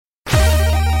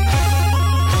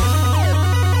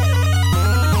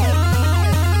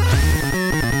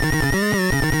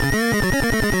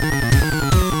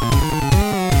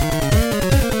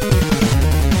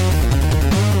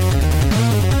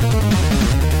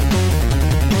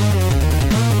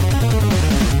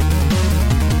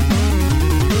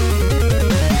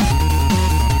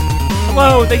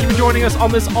Thank you for joining us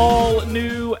on this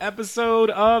all-new episode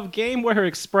of Gameware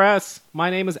Express. My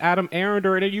name is Adam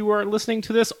Arender, and you are listening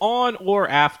to this on or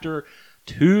after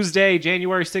Tuesday,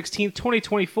 January 16th,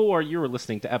 2024. You are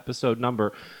listening to episode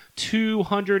number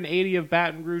 280 of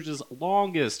Baton Rouge's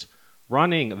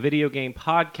longest-running video game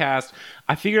podcast.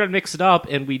 I figured I'd mix it up,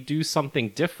 and we do something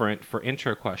different for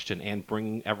intro question and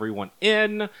bring everyone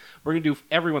in. We're going to do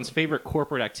everyone's favorite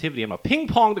corporate activity. I'm going to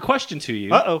ping-pong the question to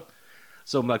you. Uh-oh.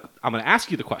 So I'm going to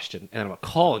ask you the question, and then I'm going to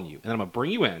call on you, and then I'm going to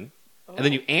bring you in, and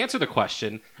then you answer the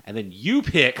question, and then you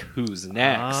pick who's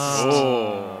next.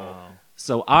 Oh.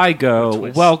 So I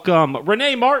go, welcome,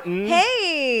 Renee Martin.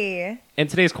 Hey!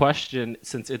 And today's question,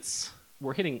 since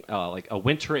we're hitting like a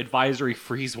winter advisory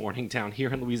freeze warning down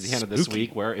here in Louisiana this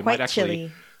week, where it Quite might actually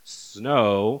chilly.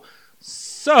 snow.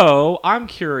 So I'm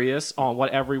curious on what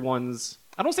everyone's,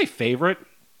 I don't say favorite,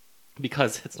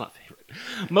 because it's not favorite,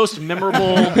 most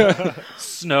memorable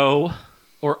snow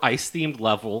or ice-themed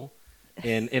level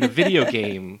in a video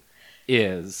game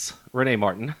is. Renee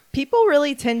Martin. People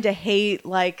really tend to hate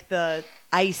like the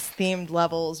ice-themed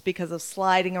levels because of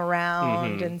sliding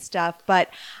around and stuff. But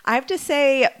I have to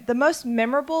say the most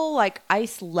memorable like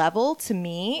ice level to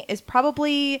me is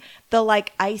probably the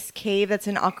like ice cave that's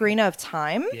in Ocarina of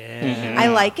Time. Yeah. I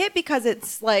like it because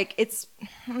it's like,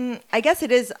 I guess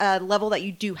it is a level that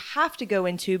you do have to go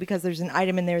into because there's an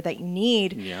item in there that you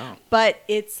need. Yeah. But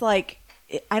it's like,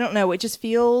 I don't know, it just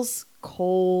feels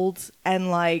cold and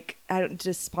like, I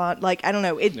don't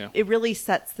know. It really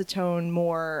sets the tone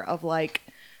more of like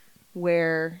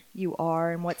where you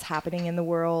are and what's happening in the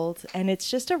world. And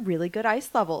it's just a really good ice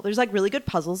level. There's like really good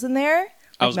puzzles in there.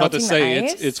 I was about to say melting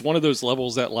the ice. it's one of those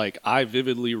levels that like I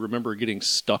vividly remember getting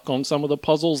stuck on some of the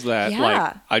puzzles that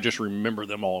like I just remember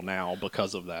them all now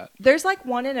because of that. There's like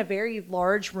one in a very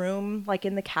large room, like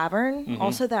in the cavern,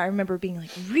 also that I remember being like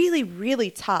really,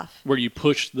 really tough. Where you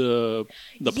push the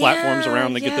platforms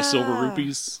around to get the silver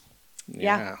rupees.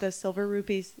 Yeah, the silver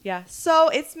rupees. Yeah. So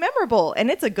it's memorable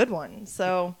and it's a good one.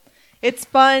 So it's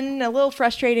fun, a little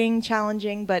frustrating,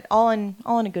 challenging, but all in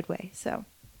a good way. So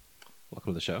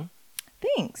Welcome to the show.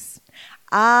 thanks.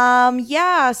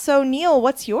 Yeah. So Neil,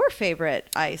 what's your favorite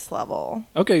ice level?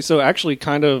 Okay, so actually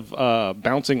kind of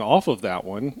bouncing off of that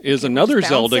one is another Just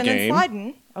Zelda bouncing and game.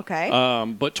 sliding.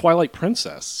 Okay. But Twilight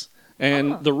Princess.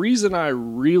 And the reason I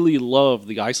really love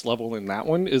the ice level in that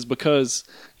one is because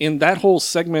in that whole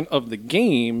segment of the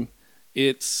game,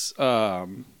 it's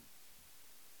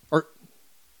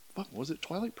was it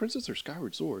Twilight Princess or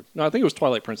Skyward Sword? No, I think it was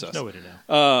Twilight Princess. No way to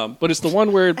know. But it's the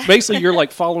one where basically you're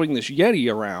like following this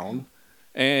Yeti around,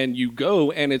 and you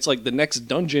go, and it's like the next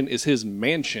dungeon is his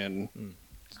mansion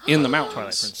in the mountains. Twilight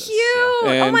Princess. Cute.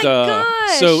 Oh my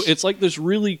gosh. So it's like this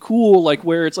really cool, like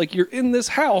where it's like you're in this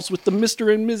house with the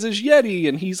Mr. and Mrs. Yeti,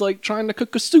 and he's like trying to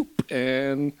cook a soup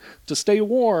and to stay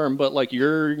warm, but like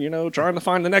you're, trying to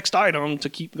find the next item to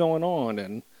keep going on.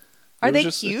 And Are they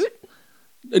just, cute?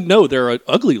 No, they're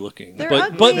ugly looking, They're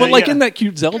but ugly? like in that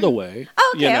cute Zelda way.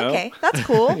 Oh, okay, okay. That's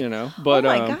cool. But oh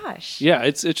my gosh. yeah,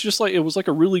 it's just like it was like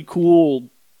a really cool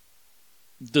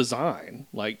design,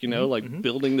 like like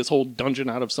building this whole dungeon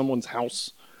out of someone's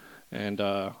house, and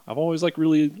I've always like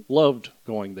really loved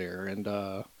going there, and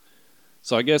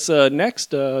so I guess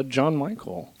next John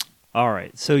Michael. All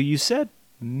right. So you said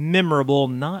memorable,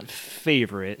 not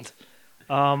favorite.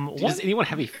 Does anyone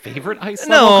have a favorite ice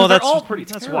level? No, 'Cause they're that's all pretty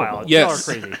That's terrible. wild. Yes.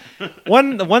 Y'all are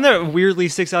crazy. The one that weirdly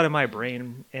sticks out in my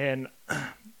brain, and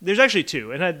there's actually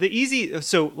two. And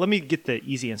so let me get the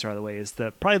easy answer out of the way. Is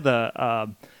probably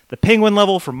the penguin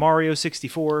level from Mario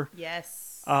 64.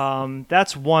 Yes.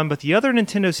 That's one, but the other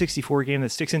Nintendo 64 game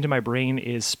that sticks into my brain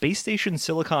is Space Station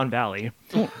Silicon Valley.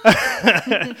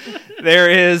 There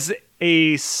is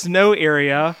a snow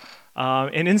area.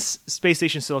 And in Space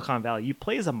Station Silicon Valley, you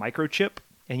play as a microchip,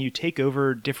 and you take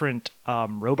over different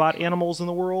robot animals in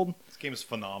the world. This game is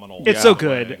phenomenal. It's so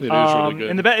good. It is really good.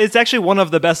 And it's actually one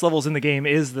of the best levels in the game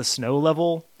is the snow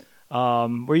level,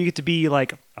 where you get to be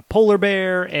like a polar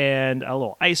bear and a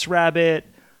little ice rabbit.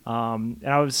 And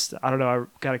I don't know, I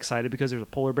got excited because there's a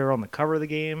polar bear on the cover of the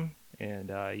game, and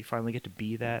you finally get to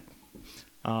be that.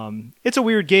 It's a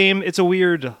weird game. It's a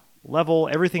weird level.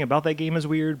 Everything about that game is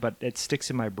weird, but it sticks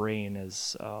in my brain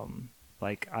as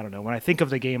like, I don't know, when I think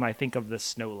of the game, I think of the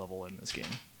snow level in this game.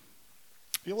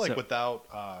 I feel like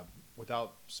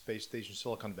without Space Station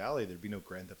Silicon Valley, there'd be no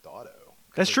Grand Theft Auto.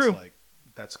 That's true. Like,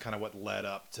 that's kind of what led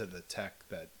up to the tech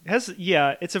that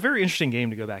it's a very interesting game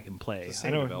to go back and play. the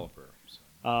same developer.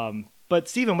 So. But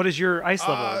Steven, what is your ice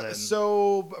level then?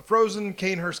 So Frozen,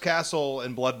 Canehurst Castle,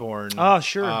 and Bloodborne. Oh,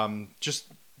 sure. Just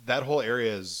that whole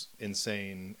area is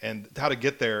insane, and how to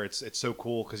get there, it's so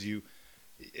cool because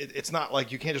it's not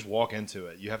like you can't just walk into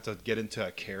it. You have to get into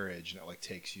a carriage, and it like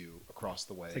takes you across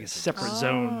the way. It's like a separate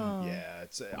zone. Yeah,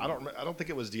 it's. I don't think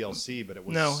it was DLC, but it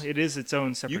was. No, it is its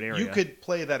own separate area. You could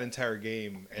play that entire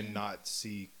game and not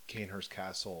see Canehurst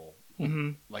Castle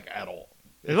like at all.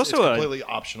 There's also it's a completely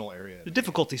optional area. The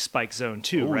difficulty spike zone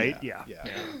too, Oh, right? Yeah.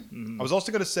 I was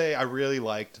also going to say I really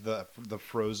liked the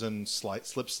frozen slip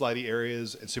slidey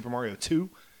areas in Super Mario 2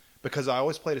 because I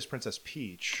always played as Princess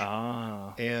Peach.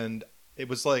 And it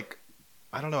was like,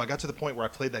 I don't know, I got to the point where I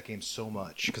played that game so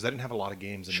much because I didn't have a lot of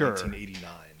games in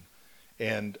 1989.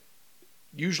 And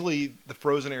usually the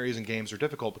frozen areas in games are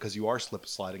difficult because you are slip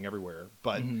sliding everywhere.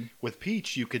 But with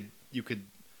Peach, you could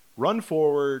run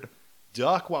forward,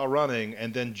 duck while running,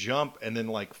 and then jump and then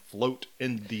like float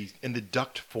in the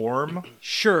ducked form.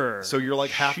 Sure. So you're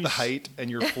like half the height and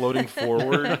you're floating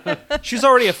forward. She's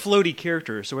already a floaty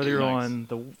character, so whether you're on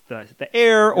the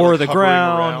air or like the hovering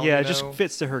ground, around, it just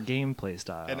fits to her gameplay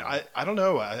style. And I don't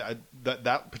know,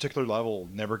 that particular level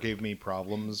never gave me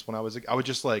problems when I would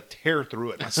just like tear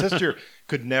through it. My sister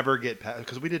could never get past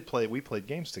because we played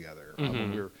games together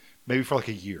when we were maybe for like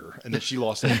a year, and then she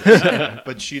lost interest.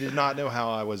 But she did not know how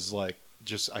I was like.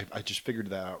 I just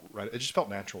figured that out. Right, it just felt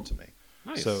natural to me.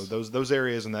 Nice. So those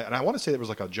areas and I want to say there was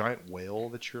like a giant whale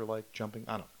that you're like jumping.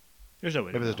 I don't know. There's no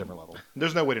way. Maybe there's a different level.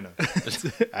 There's no way to know.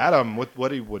 Adam,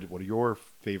 what are your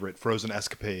favorite frozen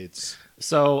escapades?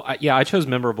 So I chose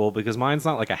memorable because mine's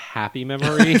not like a happy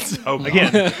memory.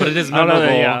 Again, but it is memorable.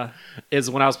 yeah. Is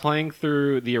when I was playing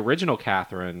through the original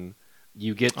Catherine,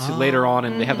 you get to later on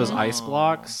and they have those ice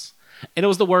blocks. And it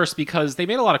was the worst because they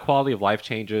made a lot of quality of life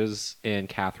changes in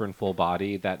Catherine Full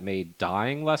Body that made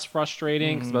dying less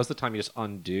frustrating because most of the time you just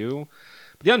undo.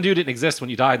 But the undo didn't exist when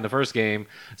you died in the first game.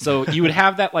 So you would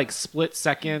have that like split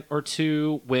second or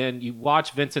two when you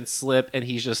watch Vincent slip and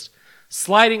he's just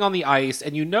sliding on the ice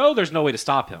and you know there's no way to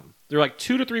stop him. They're like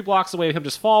 2 to 3 blocks away of him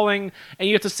just falling, and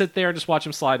you have to sit there and just watch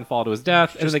him slide and fall to his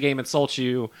death. And then the game insults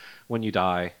you when you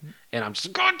die. And I'm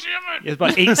just, God damn it! It's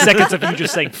about 8 seconds of you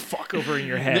just saying "fuck" over in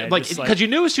your head, like because you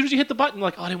knew as soon as you hit the button,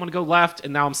 like, oh, I didn't want to go left,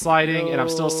 and now I'm sliding, and I'm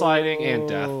still sliding, and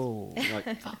death. You're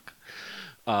like, fuck.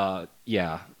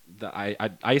 Yeah. The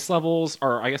ice levels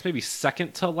are, I guess, maybe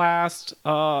second to last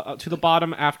to the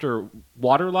bottom after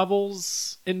water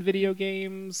levels in video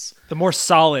games. the more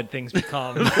solid things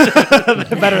become,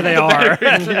 the better they are.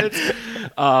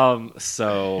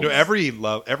 So every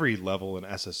level in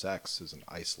SSX is an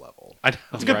ice level.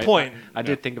 That's a good point. I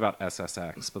did think about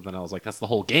SSX, but then I was like, that's the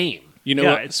whole game. You know,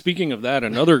 Yeah, speaking of that,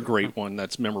 another great one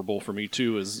that's memorable for me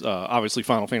too is obviously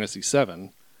Final Fantasy VII.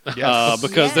 Yes.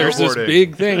 Because there's this Snowboarding.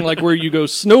 big thing like where you go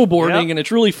snowboarding Yep. and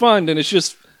it's really fun and it's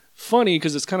just funny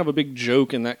because it's kind of a big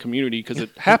joke in that community because it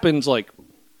happens like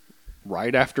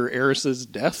right after Eris's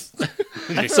death.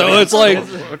 So it's like,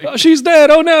 oh, she's dead.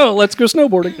 Oh no, let's go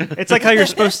snowboarding. It's like how you're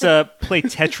supposed to play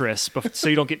Tetris so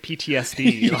you don't get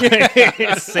PTSD. Like,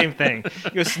 it's the same thing.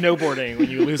 You go snowboarding when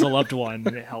you lose a loved one,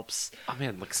 and it helps. Oh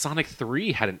man, like Sonic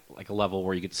 3 had a level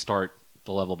where you could start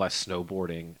the level by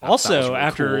snowboarding. That was Also, really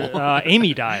after cool.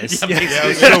 Amy dies. Yeah, it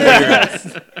was so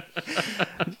weird.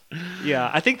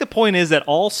 Yeah, I think the point is that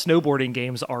all snowboarding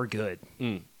games are good.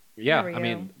 Yeah, There we I go.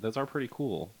 mean, those are pretty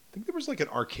cool. I think there was like an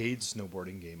arcade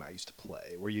snowboarding game I used to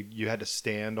play where you had to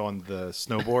stand on the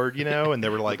snowboard, and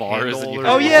there were like Bars handles and you or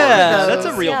had Oh to- yeah, Those, that's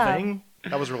a real yeah. thing.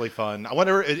 That was really fun. I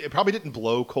wonder, it probably didn't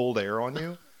blow cold air on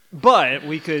you. But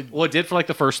we could. Well, it did for like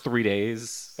the first 3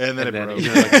 days, And then it broke. you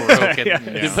know, like, broke and Yeah.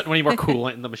 didn't put any more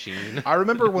coolant in the machine. I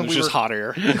remember when It's we just were, hot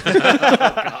air.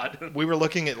 we were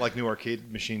looking at like new arcade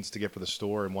machines to get for the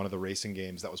store, and one of the racing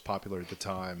games that was popular at the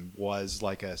time was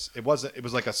like it was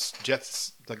like a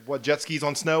jet skis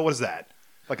on snow. What is that?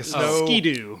 Like a snow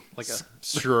Ski-Doo. Like a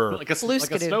Sure. like a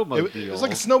Blue-skidoo. snowmobile. It was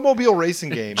like a snowmobile racing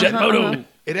game. Jetmoto.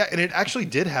 It actually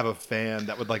did have a fan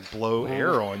that would like blow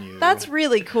air on you. That's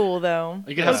really cool, though.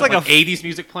 You could It have was like like a 80s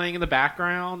music playing in the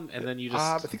background, and then you just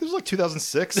I think it was like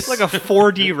 2006. It's like a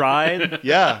 4D ride.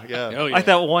 yeah. Oh, yeah. Like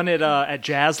that one at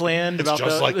Jazzland about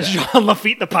just like the that. Jean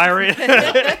Lafitte the pirate.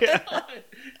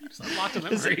 lots of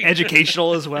It's memory.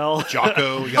 educational as well.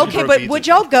 Jocko. you gotta Okay, throw but beads would at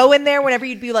y'all you. go in there whenever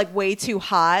you'd be like way too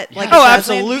hot? Like Oh, at Jazzland,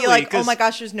 Be absolutely, like, oh 'cause- my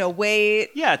gosh, there's no wait.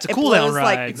 Yeah, it's a It cool down blows, ride.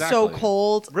 like so Exactly.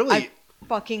 cold. Really? I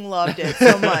fucking loved it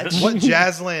so much. What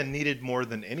Jazzland needed more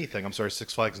than anything, I'm sorry,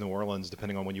 Six Flags New Orleans,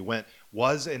 depending on when you went,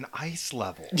 was an ice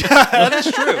level. That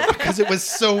is true. Because it was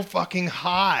so fucking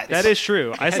hot. That is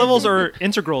true. Ice levels are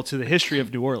integral to the history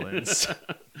of New Orleans.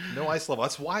 No ice level.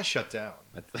 That's why I shut down.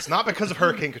 It's not because of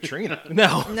Hurricane Katrina.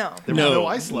 No. No. There was no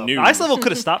ice level. No. Ice level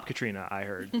could have stopped Katrina, I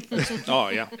heard. Oh,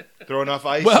 yeah. Throw enough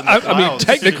ice Well, in the I mean, clouds.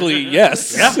 technically,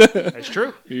 yes. Yeah, that's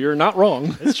true. You're not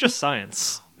wrong. It's just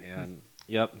science. Man.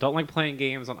 Yep. Don't like playing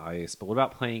games on ice, but what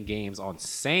about playing games on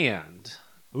sand?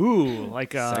 Ooh,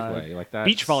 like Segue, you like that?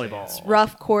 beach volleyball. It's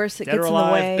rough course. It Dead or gets in the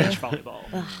alive way. beach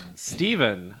volleyball.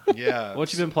 Steven, Yeah.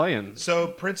 what you been playing? So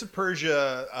Prince of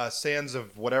Persia, Sands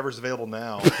of whatever's available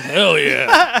now. Hell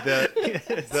yeah!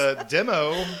 The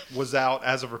demo was out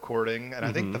as of recording, and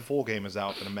I think the full game is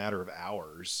out in a matter of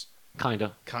hours.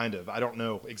 Kinda. Kind of. I don't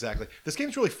know exactly. This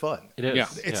game's really fun. It is.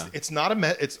 Yeah. It's not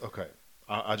a it's okay.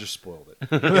 I just spoiled it.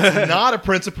 It's not a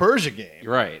Prince of Persia game.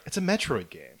 You're right. It's a Metroid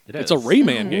game. It It's is. a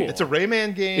Rayman game. It's a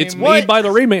Rayman game. It's made by the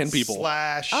Rayman people.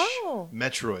 slash Oh.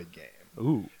 Metroid game.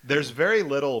 Ooh. There's very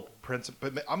little Prince of,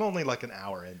 but I'm only like an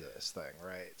hour into this thing,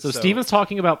 right? So Steven's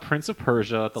talking about Prince of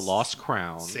Persia, The Lost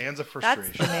Crown, Sands of That's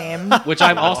Frustration. the name. which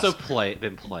I've also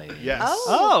been playing. Yes.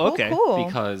 Oh, okay. Cool.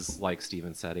 Because, like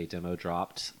Steven said, a demo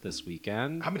dropped this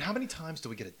weekend. I mean, how many times do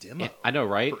we get a demo I know,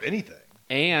 right? for anything?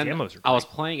 And Demos are I was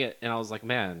great. playing it, and I was like,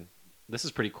 man, this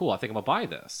is pretty cool. I think I'm going to buy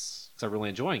this because I'm really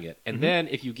enjoying it. Mm-hmm. And then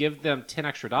if you give them $10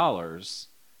 extra,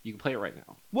 you can play it right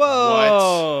now.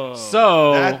 Whoa!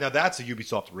 So Now that's a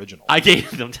Ubisoft original. I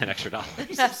gave them $10 extra.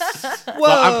 Whoa!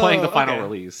 I'm playing the final okay.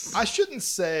 release. I shouldn't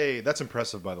say that's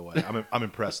impressive. By the way, I'm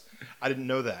impressed. I didn't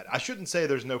know that. I shouldn't say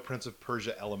there's no Prince of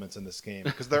Persia elements in this game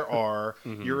because there are.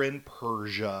 You're in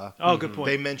Persia. Oh, good point.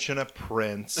 They mention a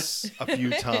prince a few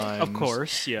times. Of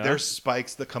course, yeah. There's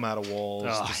spikes that come out of walls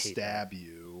Oh, I to hate stab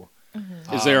you.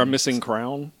 Is there a missing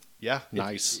crown? Yeah,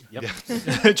 Nice. Yep.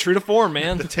 Yeah. True to form,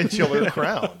 man. The titular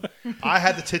crown. I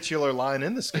had the titular line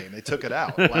in this game. They took it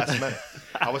out last minute.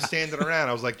 I was standing around.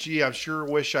 I was like, gee, I sure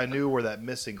wish I knew where that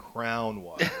missing crown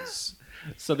was.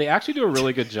 So they actually do a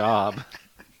really good job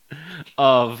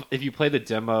of, if you play the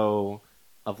demo,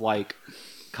 of like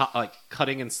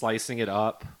cutting and slicing it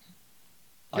up.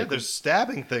 Yeah, there's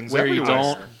stabbing things Where you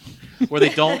everywhere.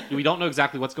 we don't know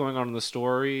exactly what's going on in the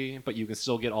story, but you can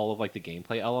still get all of like the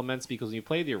gameplay elements because when you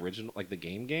play the original, like the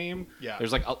game, Yeah.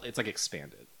 there's like it's like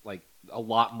expanded. Like a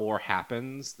lot more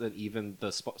happens than even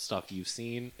the stuff you've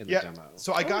seen in the Yeah, demo.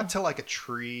 so I got to like a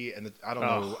tree, and I don't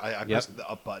know. I Yep. pressed the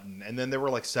up button, and then there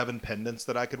were like 7 pendants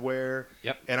that I could wear.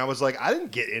 Yep. And I was like, I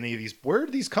didn't get any of these. Where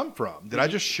did these come from? Did I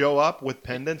just show up with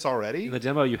pendants already? In the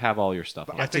demo, you have all your stuff.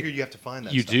 But on I it. figured you have to find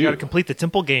that. You stuff. do. You got to complete the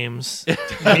temple games.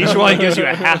 And each one gives you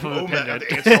a half of a Oh, man, I have pendant.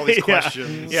 to answer all these Yeah.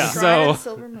 questions. Yeah. Shrine of So-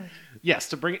 Silver Monkey. Yes,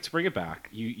 to bring it back,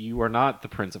 you are not the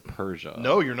Prince of Persia.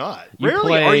 No, you're not. You Rarely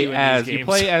play are you in as these you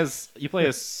games. play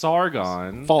as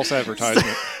Sargon, False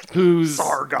advertisement. who's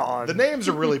The names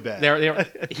are really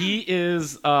bad. he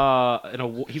is he's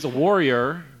a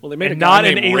warrior. Well, they made And a guy not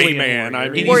an named alien Rayman. I warrior.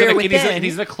 And mean, Warrior and within. and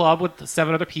he's in a club with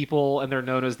 7 other people, and they're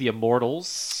known as the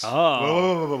Immortals. Whoa, Oh.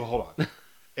 whoa, whoa, whoa, hold on.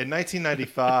 In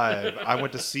 1995, I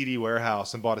went to CD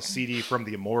Warehouse and bought a CD from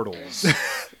the Immortals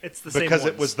It's the same because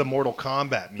it ones. was the Mortal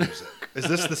Kombat music. Is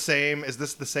this the same? Is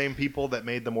this the same people that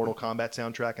made the Mortal Kombat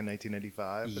soundtrack in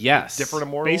 1995? Yes. Different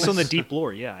Immortals. Based on the deep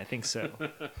lore, yeah, I think so.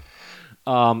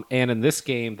 And in this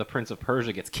game, the Prince of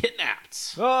Persia gets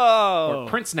kidnapped Oh. or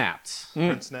prince napped,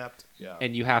 Prince snapped. Yeah.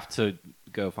 and you have to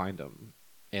go find him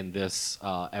in this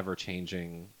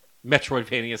ever-changing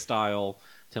Metroidvania style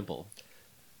temple.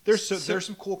 There's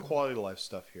some cool quality of life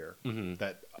stuff here Mm-hmm.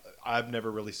 that I've never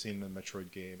really seen in a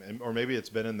Metroid game, or maybe it's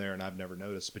been in there and I've never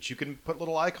noticed. But you can put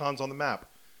little icons on the map.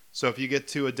 So if you get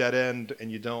to a dead end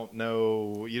and you don't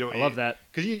know, I love that.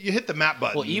 because you hit the map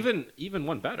button. Well, even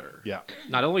one better. Yeah.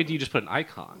 Not only do you just put an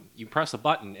icon, you press a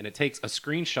button and it takes a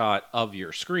screenshot of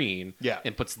your screen. Yeah.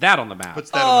 And puts that on the map.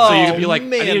 puts that on So the you map. could be like, I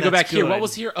man, need to go that's back here. What good.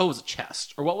 was here? Oh, it was a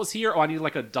chest. Or what was here? Oh, I need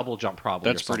like a double jump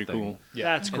probably. That's or pretty something. cool. Yeah.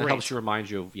 That's And great. it helps you remind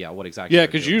you of what exactly. Yeah, you're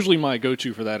because doing. usually my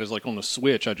go-to for that is like on the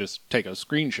Switch. I just take a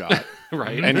screenshot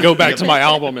right. and go back to my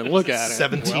album and look at it.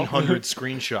 1,700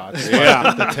 screenshots. Yeah.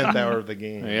 By the 10th hour of the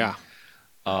game. Yeah.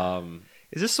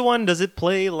 Is this the one? Does it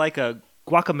play like a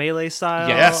Guacamelee style?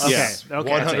 Yes. Okay. Yes. Okay.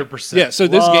 100%. Yeah, so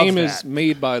this Love game is that.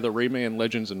 made by the Rayman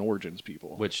Legends and Origins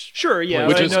people. Which Sure. Yeah.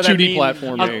 Which but I is know that 2D means-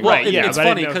 platforming. well, Right, it- yeah, it's but I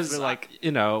funny didn't know if because it, like-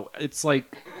 it's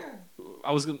like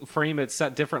I was gonna frame it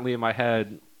set differently in my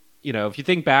head. If you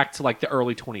think back to like the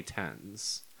early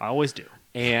 2010s, I always do.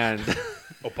 and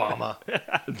Obama.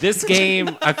 this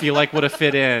game I feel like would have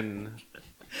fit in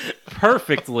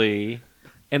perfectly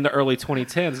in the early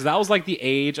 2010s. 'Cause that was like the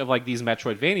age of like these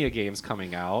Metroidvania games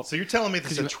coming out. So you're telling me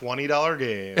this is a $20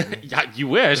 game? Yeah, you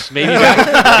wish maybe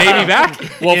back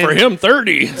Well, for in him,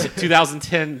 30.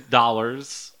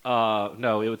 $2010.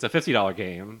 No, it was a $50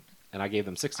 game, and I gave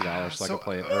them $60 so I could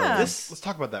play it early. Let's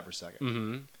talk about that for a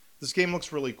 2nd. This game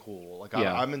looks really cool. Like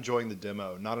Yeah. I'm enjoying the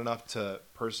demo. Not enough to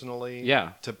personally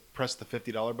Yeah. to press the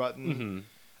 $50 button.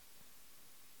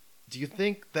 Do you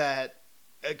think that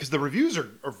because the reviews are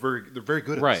very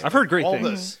good at Right. this. I've heard great all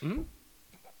things. this.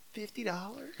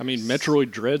 $50. I mean,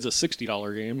 Metroid Dread's a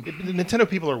 $60 game. The Nintendo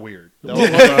people are weird,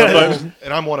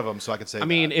 and I'm one of them, so I can say. I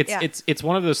mean, that. it's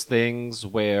one of those things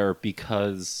where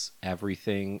because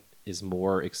everything is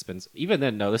more expensive. Even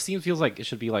then, no, this feels like it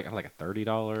should be like a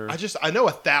 $30. I know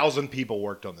 1,000 people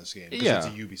worked on this game because Yeah. it's a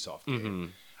Ubisoft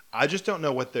game. I just don't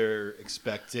know what they're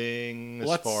expecting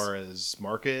as far as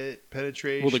market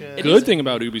penetration. Well, the good thing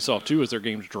about Ubisoft too is their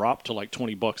games drop to like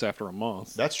 $20 after a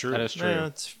month. That's true. That is true. Yeah,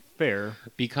 it's fair.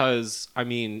 Because I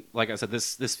mean, like I said,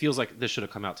 this feels like this should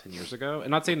have come out 10 years ago. And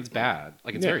not saying it's bad.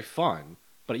 Like it's very fun.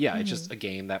 But yeah, it's just a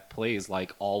game that plays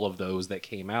like all of those that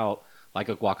came out, like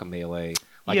a Guacamelee,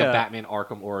 like a Batman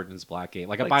Arkham Origins Black game,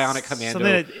 like a Bionic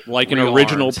Commando, like an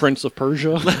original Prince of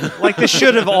Persia. Like this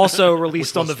should have also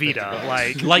released on the Vita.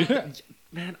 Like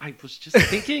man, I was just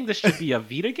thinking this should be a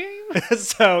Vita game.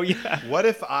 so yeah. What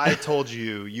if I told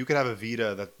you could have a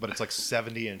Vita but it's like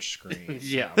 70-inch screen?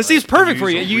 Yeah, This seems perfect for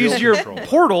you. You use your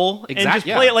Portal and just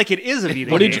play it like it is a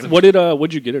Vita game.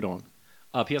 What'd you get it on?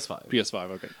 PS5.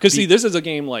 PS5. Okay. Because see, this is a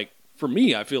game like for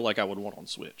me, I feel like I would want on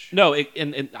Switch. No,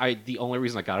 the only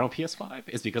reason I got it on PS5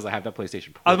 is because I have that PlayStation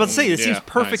Portal. I was about to say this seems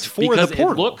perfect for because the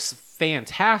Portal. it looks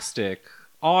fantastic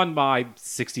on my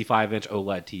 65-inch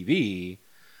OLED TV.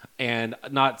 And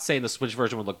not saying the Switch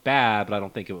version would look bad, but I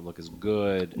don't think it would look as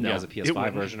good as a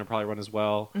PS5 version would probably run as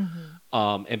well.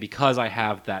 And because I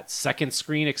have that second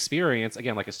screen experience,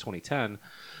 again, like it's 2010,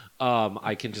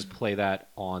 I can just play that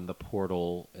on the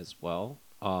Portal as well.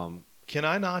 Can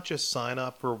I not just sign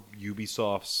up for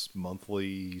Ubisoft's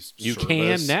monthly service You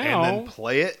can now. and then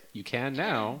play it? You can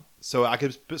now. So I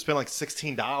could spend like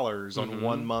 $16 on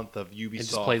 1 month of Ubisoft And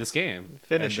just play this game.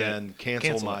 Finish and it. then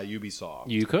cancel my Ubisoft.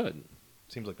 You could.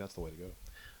 Seems like that's the way to go.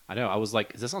 I know. I was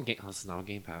like, is this on Game? Oh, this is not on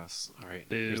Game Pass. All right,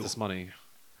 here's this money.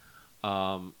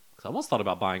 'Cause I almost thought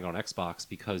about buying it on Xbox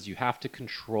because you have to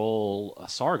control a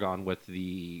Sargon with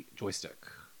the joystick.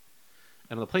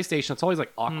 And on the PlayStation, it's always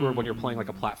like awkward when you're playing like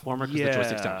a platformer because the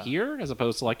joystick's down here as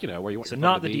opposed to like where you want. So your thumb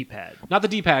not to the be. D-pad. Not the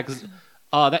D-pad because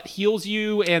that heals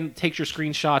you and takes your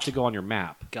screenshot to go on your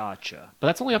map. Gotcha. But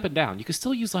that's only up and down. You can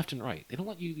still use left and right. They don't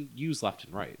let you use left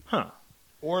and right. Huh.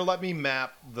 Or let me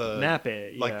map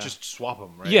it. Like just swap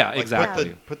them, right? Yeah, like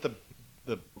exactly. Put the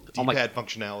D-pad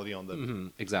functionality on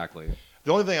the. Exactly.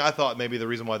 The only thing I thought maybe the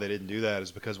reason why they didn't do that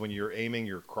is because when you're aiming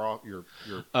your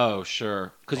Oh,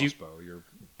 sure. Because you crossbow, your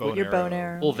With your bow and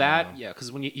arrow. Well, that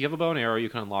because when you have a bow and arrow, you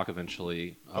can unlock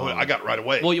eventually. I got it right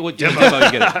away. Well, you demo,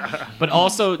 you get it. But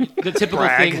also the typical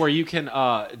thing where you can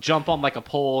jump on like a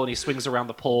pole and he swings around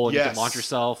the pole and you can launch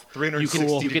yourself.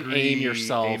 360 you can aim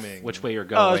yourself aiming. which way you're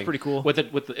going. Oh, that's pretty cool. With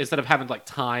instead of having like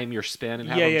time your spin and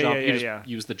have them jump, you just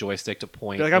use the joystick to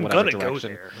point. You're like, in I'm whatever gonna direction.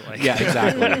 go there. Like, Yeah,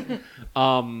 exactly.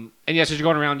 And yes, as you're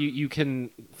going around, you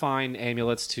can find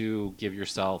amulets to give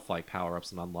yourself like power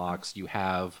ups and unlocks. You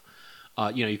have.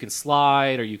 You can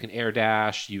slide or you can air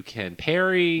dash. You can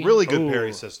parry. Really good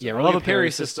parry system. Yeah, really good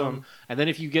parry system. And then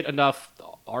if you get enough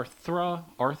Artha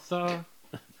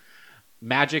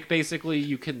magic, basically,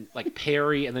 you can like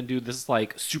parry and then do this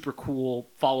like super cool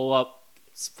follow up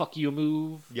fuck you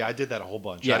move. Yeah, I did that a whole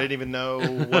bunch. Yeah. I didn't even know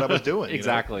what I was doing.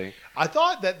 Exactly. You know? I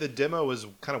thought that the demo was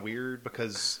kind of weird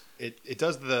because it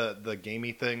does the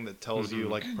gamey thing that tells you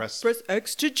like press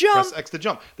X to jump. Press X to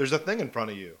jump. There's a thing in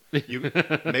front of you. You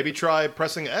maybe try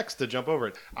pressing X to jump over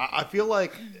it. I feel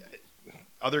like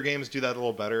other games do that a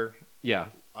little better. Yeah.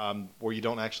 Where you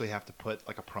don't actually have to put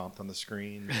like a prompt on the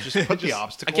screen. Just put the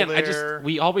obstacle Again, there.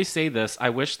 we always say this. I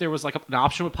wish there was like an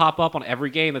option would pop up on every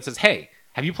game that says, "Hey,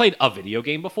 have you played a video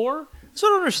game before?" So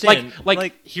I don't understand.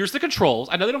 Like, here's the controls.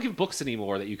 I know they don't give books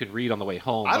anymore that you can read on the way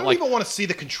home. I but don't like, even want to see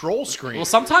the control screen. well,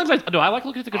 sometimes I like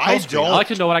looking at the control screen. I like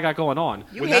to know what I got going on.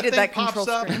 You when hated that that thing pops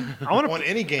control up screen. on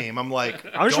any game, I'm like,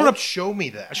 I just don't wanna- show me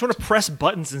that. I just want to press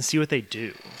buttons and see what they do.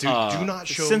 Dude, do not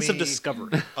show sense me of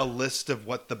discovery. a list of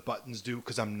what the buttons do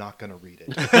because I'm not going to read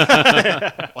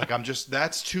it. Like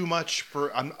that's too much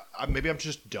for. Maybe I'm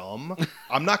just dumb.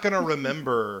 I'm not going to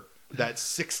remember that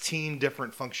 16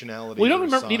 different functionalities. We don't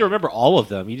need to remember all of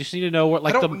them. You just need to know what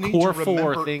like I the don't need core to four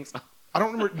remember- things. I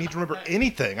don't need to remember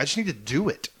anything. I just need to do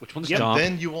it. Which one's and jump?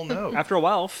 then you will know. After a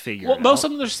while, I'll figure Well, it most out.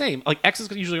 of them are the same. Like X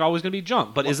is usually always going to be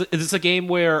jump, but is this a game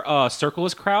where circle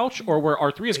is crouch or where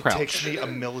R3 is It crouch? takes me a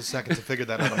millisecond to figure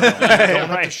that out. I don't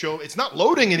have to show. It's not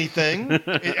loading anything.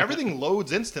 Everything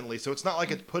loads instantly, so it's not like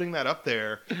it's putting that up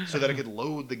there so that it could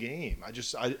load the game.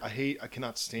 I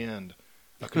cannot stand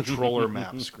a controller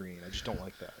map screen. I just don't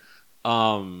like that.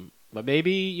 But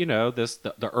maybe,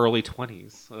 the early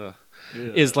 20s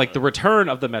is like the return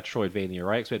of the Metroidvania,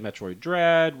 right? Because we had Metroid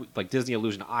Dread, like Disney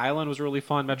Illusion Island was a really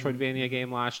fun Metroidvania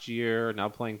game last year. Now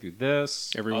playing through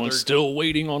this. Everyone's still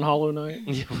waiting on Hollow Knight.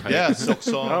 Yeah, Silk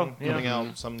Song coming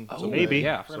out maybe.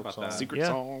 Yeah, I forgot about that. Secret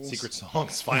Songs. Secret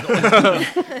Songs,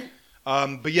 finally.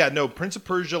 But yeah, no, Prince of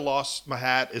Persia Lost My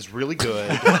Hat is really good.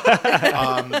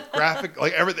 Graphic,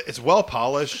 like everything, it's well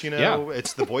polished. Yeah.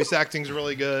 It's the voice acting's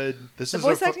really good. The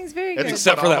voice acting's very good.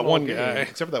 Except for that one game. guy.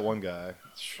 Except for that one guy.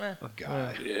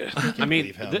 Guy. I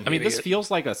mean, believe this feels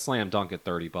like a slam dunk at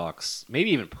 $30. Maybe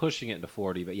even pushing it into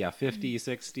 40. But yeah, 50,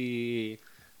 60.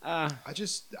 I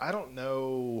don't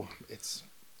know. It's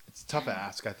a tough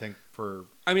ask, I think, for...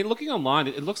 I mean, looking online,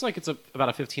 it looks like it's about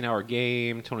a 15-hour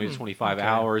game, 20 to 25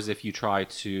 hours if you try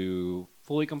to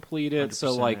fully complete it. 100%.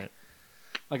 So, like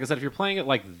I said, if you're playing it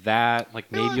like that,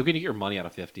 like maybe you're going to get your money out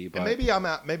of 50. But and maybe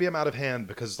I'm out of hand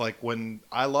because, like, when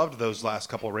I loved those last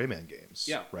couple Rayman games,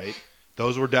 right?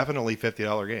 Those were definitely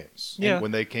 $50 games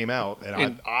when they came out,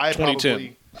 and I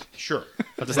probably sure,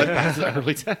 but just like back to the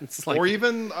early 10s, or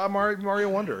even Mario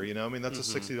Wonder. I mean, that's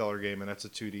a $60 game, and that's a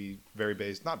 2D, very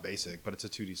basic, not basic, but it's a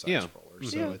 2D side scroller.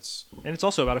 So it's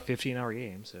also about a 15-hour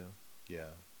game. So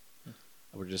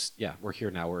we're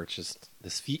here now where it's just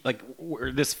this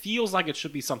feels like it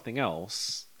should be something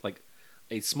else, like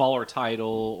a smaller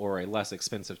title or a less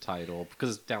expensive title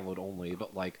because it's download only,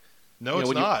 but like. No,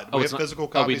 it's not. We have physical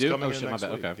copies coming in next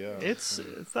week. Okay. Yeah.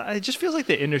 It just feels like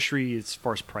the industry, as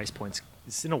far as price points,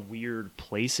 is in a weird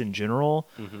place in general.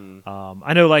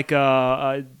 I know, like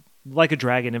a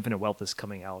Dragon Infinite Wealth is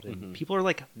coming out, and people are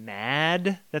like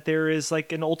mad that there is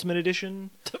like an Ultimate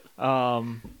Edition.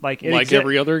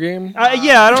 Every other game.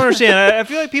 Yeah, I don't understand. I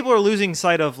feel like people are losing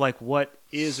sight of like what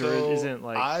is or isn't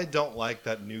like. I don't like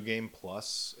that New Game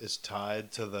Plus is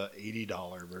tied to the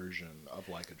 $80 version of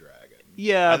Like a Dragon.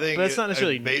 Yeah, I think but it's not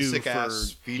necessarily a basic new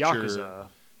ass for feature Yakuza.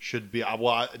 should be.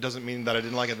 Well, it doesn't mean that I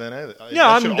didn't like it then either. Yeah,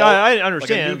 I understand. Like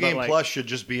a New Game but Plus should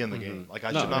just be in the game. Like I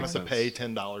should not have to sense. pay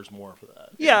 $10 more for that.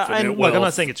 Yeah, Infinite and look, I'm wealth.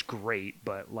 not saying it's great,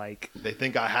 but like, They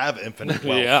think I have infinite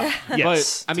wealth. Yeah.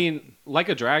 yes, But I mean, Like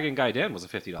a Dragon Gaiden was a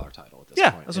 $50 title at this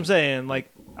yeah, point. that's what I'm saying. Like,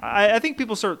 I think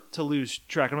people start to lose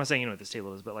track. I'm not saying what this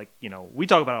table is, but like, we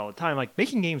talk about it all the time. Like,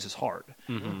 making games is hard,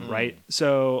 right?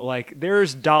 So like,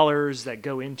 there's dollars that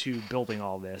go into building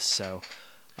all this. So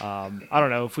I don't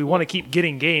know if we want to keep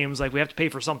getting games, like we have to pay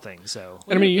for something. So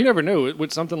And I mean, you never know.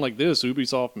 With something like this,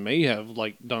 Ubisoft may have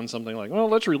like done something like, well,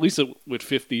 let's release it with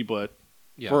 50, but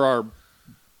for our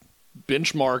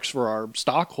benchmarks for our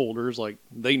stockholders, like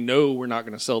they know we're not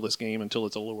going to sell this game until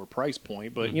it's a lower price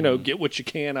point. But get what you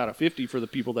can out of 50 for the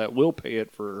people that will pay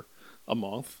it for a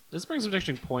month. This brings up an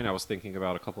interesting point I was thinking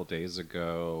about a couple of days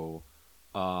ago,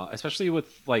 especially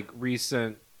with like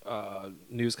recent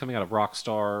news coming out of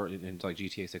Rockstar and like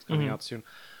GTA 6 coming out soon.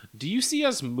 Do you see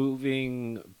us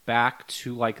moving back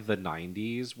to like the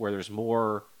 90s where there's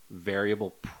more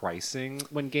variable pricing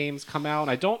when games come out?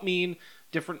 And I don't mean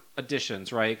different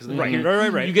editions, right? Because right.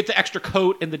 You get the extra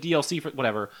coat and the DLC for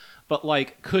whatever. But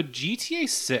like, could GTA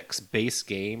 6 base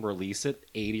game release it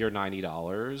 $80 or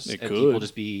 $90? It and could. people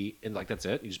just be and like that's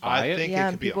it. You just buy I it. think Yeah, it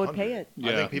and could be people would 100. pay it.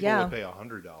 I think people Yeah. would pay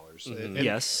 $100. And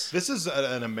Yes. this is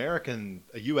an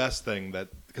a U.S. thing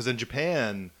because in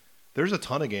Japan, there's a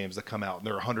ton of games that come out and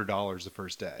they're $100 the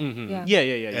first day, Yeah.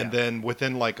 Yeah. and then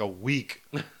within like a week,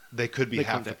 they could be They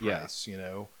half come the down, price.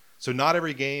 So not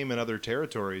every game in other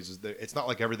territories it's not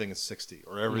like everything is 60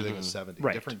 or everything is 70.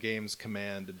 Right. Different games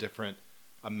command a different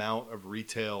amount of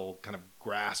retail kind of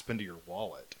grasp into your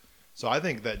wallet. So I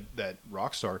think that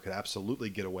Rockstar could absolutely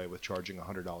get away with charging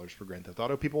 $100 for Grand Theft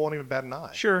Auto. People won't even bat an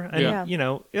eye. Sure, and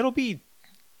Yeah. it'll be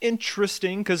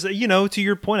interesting because to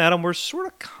your point, Adam, we're sort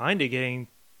of kind of getting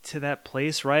to that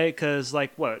place, right? Because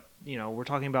like what we're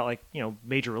talking about, like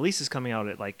major releases coming out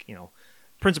at like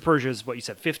Prince of Persia is what you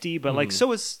said 50, but like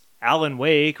so is Alan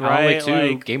Wake, right? Alan Wake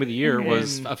 2 Like, Game of the Year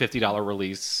was and- a $50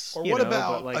 release. Or You what know,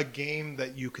 about but, like- a game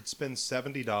that you could spend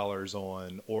 $70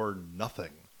 on or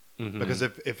nothing? Because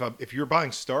if you're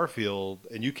buying Starfield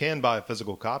and you can buy a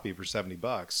physical copy for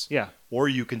 $70, Yeah. or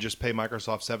you can just pay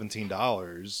Microsoft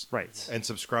 $17, Right. and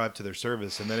subscribe to their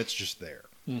service, and then it's just there.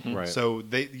 Right. So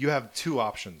you have two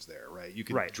options there, right? You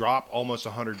could Right. drop almost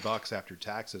 $100 after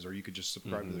taxes, or you could just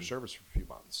subscribe to their service for a few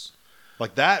months.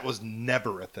 Like that was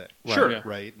never a thing. Sure. Yeah.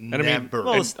 Right? And I mean, Never.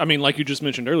 well, I mean, like you just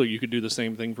mentioned earlier, you could do the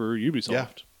same thing for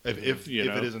Ubisoft. yeah. If You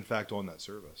know. it is in fact on that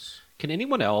service. Can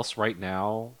anyone else right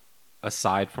now,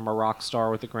 aside from a Rockstar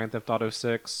with the Grand Theft Auto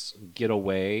 6, get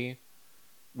away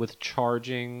with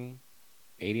charging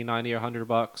 $80, $90, or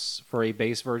 $100 for a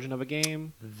base version of a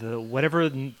game. Whatever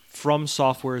From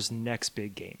Software's next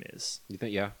big game is. You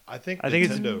think? Yeah. I think it's-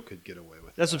 Nintendo could get away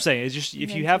with That's that. what I'm saying. It's just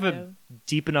if you have a Nintendo.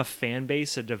 deep enough fan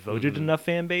base, a devoted enough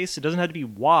fan base, it doesn't have to be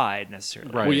wide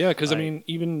necessarily. Right. Well, yeah, because I Like- mean,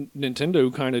 even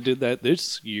Nintendo kind of did that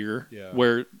this year, Yeah.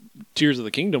 where Tears of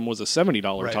the Kingdom was a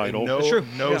 $70 Right, title. and no, That's true.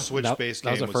 no Yeah. Switch-based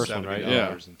That was game the was first one, right? $70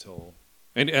 Yeah. until...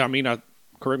 And I mean,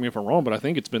 correct me if I'm wrong, but I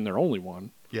think it's been their only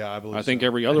one. Yeah, I believe I think so.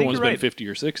 every other think one's you're been right. 50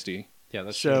 or 60. Yeah,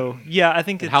 that's So true. yeah, I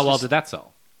think And it's how well just did that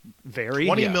sell? vary.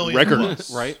 20 yeah. million Record.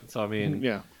 plus. Right. So I mean,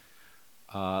 Yeah.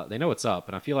 they know what's up,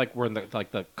 and I feel like we're in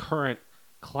the current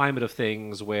climate of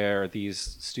things where these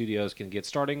studios can get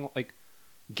starting like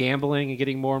gambling and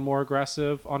getting more and more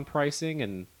aggressive on pricing,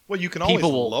 and Well, you can always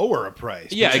People will- lower a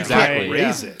price. Yeah, but you exactly. can't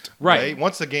raise it. Right.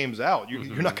 Once the game's out,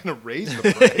 you're not going to raise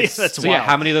the price. That's so yeah, wild.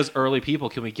 how many of those early people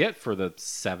can we get for the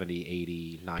 70,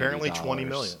 80, 90? Apparently 20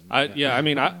 million. I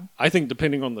mean, I think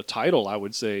depending on the title, I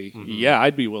would say, yeah,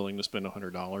 I'd be willing to spend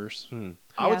 $100.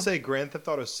 I Yeah. would say Grand Theft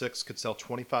Auto 6 could sell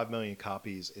 25 million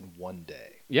copies in one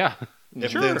day. Yeah.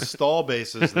 If the install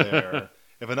base is there,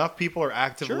 if enough people are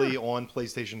actively on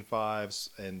PlayStation 5s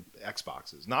and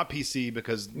Xboxes, not PC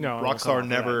because No, don't Rockstar come off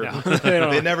never of that. No.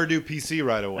 they never do PC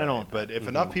right away. I don't. But if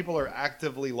enough people are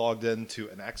actively logged into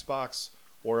an Xbox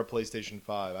or a PlayStation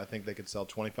 5, I think they could sell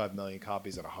 25 million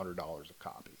copies at $100 a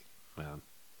copy. Man.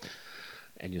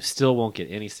 And you still won't get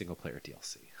any single player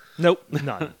DLC. Nope,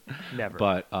 none, never.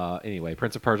 But anyway,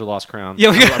 Prince of Persia: Lost Crown.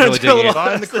 Yeah, we I'm gotta really do a digging it. little-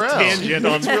 Find the That's the crown. tangent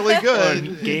on- It's really good.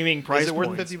 on gaming price Is it worth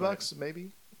points, 50 but- bucks?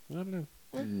 Maybe. I don't know.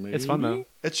 Maybe. It's fun though.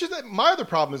 It's just that my other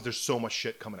problem is there's so much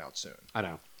shit coming out soon. I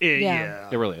know. Yeah.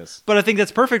 It really is. But I think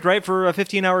that's perfect, right, for a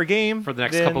 15-hour game For the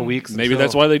next Then- couple weeks. Maybe until-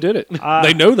 that's why they did it.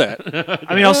 They know that.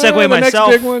 I mean, I'll segue the myself.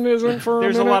 next big one isn't for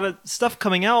There's a minute. lot of stuff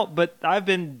coming out, but I've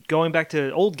been going back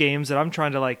to old games that I'm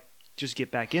trying to like just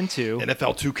get back into.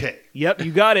 NFL 2K. Yep,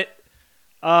 you got it.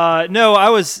 No, I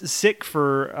was sick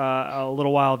for a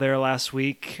little while there last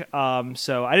week,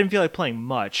 so I didn't feel like playing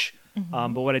much.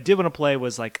 But what I did want to play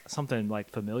was like something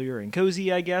like familiar and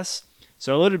cozy, I guess.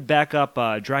 So I loaded back up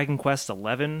Dragon Quest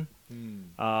XI,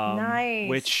 Nice.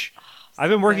 which I've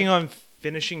been working on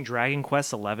finishing Dragon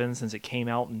Quest XI since it came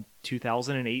out in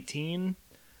 2018.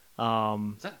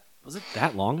 Was it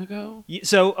that long ago?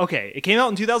 So, okay, it came out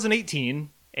in 2018,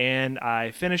 and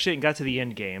I finished it and got to the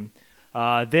end game.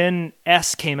 Then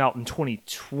S came out in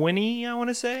 2020, I want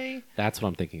to say. That's what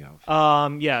I'm thinking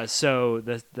of. Yeah, so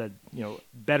the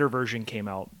better version came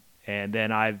out, and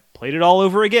then I played it all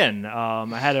over again. I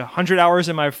had 100 hours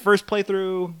in my first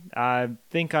playthrough. I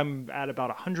think I'm at about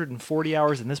 140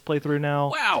 hours in this playthrough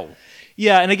now. Wow.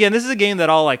 Yeah, and again, this is a game that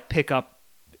I'll like pick up,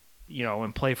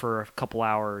 and play for a couple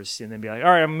hours, and then be like, all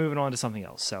right, I'm moving on to something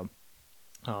else. So,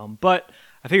 but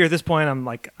I figure at this point,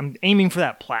 I'm aiming for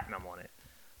that platinum on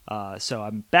it. So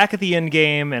I'm back at the end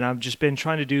game, and I've just been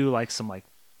trying to do like some like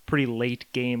pretty late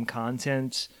game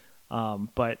content.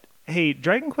 But hey,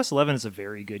 Dragon Quest XI is a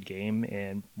very good game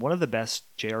and one of the best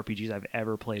JRPGs I've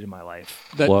ever played in my life.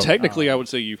 That Well, technically, I would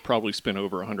say you've probably spent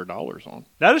over $100 on.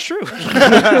 That is true.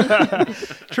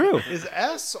 True. Is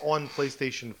S on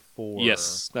PlayStation 4?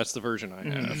 Yes, that's the version I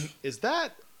Mm-hmm. have. Is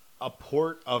that a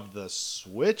port of the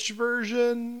Switch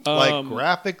version? Like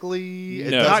graphically?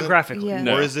 no. Not doesn't- graphically. Yeah.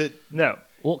 No. Or is it? No.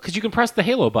 Well, because you can press the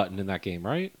Halo button in that game,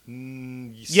 right?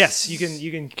 Yes, you can.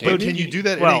 You can. But can you do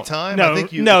that well, any time? No, I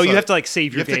think no. it's You a- have to like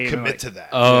save You your have to game. commit and, like, to that.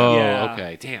 Oh, Yeah.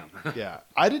 okay. Damn. Yeah,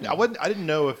 I didn't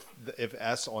know if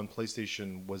S on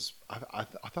PlayStation was. I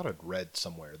thought I'd read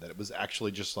somewhere that it was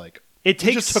actually just like It you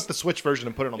takes. just took the Switch version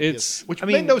and put it on It's- PS, which I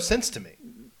made mean- no sense to me.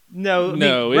 No, I mean,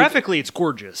 No, graphically it's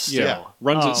gorgeous. Yeah, Still.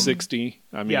 runs at 60.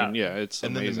 I mean, yeah. yeah, it's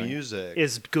And amazing. then the music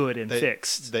Is good and they,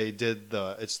 fixed. They did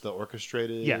it's the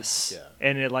orchestrated. Yes. Yeah.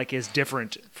 And it like is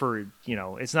different for,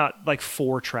 it's not like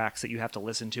 4 tracks that you have to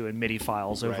listen to in MIDI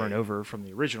files over and Right. over from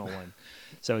the original one.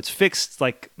 So it's fixed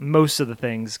like most of the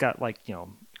things. It's got like,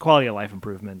 quality of life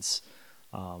improvements.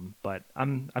 But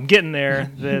I'm getting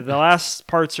there. The last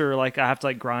parts are like I have to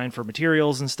like grind for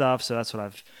materials and stuff, so that's what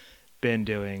I've been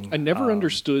doing. I never Um,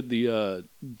 understood the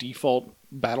default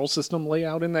battle system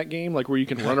layout in that game, like where you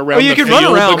can run around. you the can run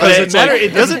field, around, because but it's like,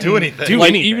 it doesn't do anything. Do like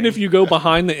anything. even if you go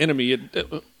behind the enemy,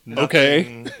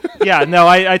 okay, Nothing. Yeah, no,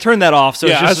 I turned that off, so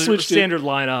Yeah, I it's just a switched it. standard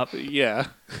lineup. yeah.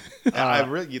 I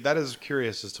really that is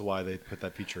curious as to why they put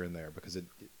that feature in there because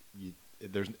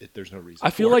there's no reason. I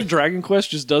feel for like it. Dragon Quest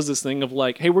just does this thing of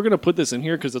like, hey, we're gonna put this in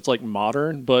here because it's like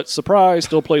modern, but surprise,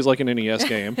 still plays like an NES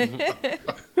game.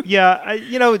 Yeah,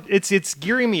 it's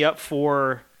gearing me up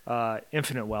for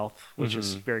Infinite Wealth, which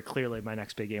is very clearly my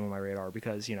next big game on my radar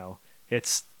because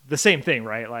it's the same thing,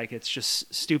 right? Like it's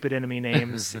just stupid enemy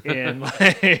names in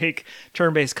like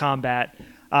turn-based combat.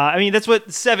 I mean, that's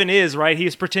what 7 is, right? He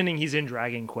was pretending he's in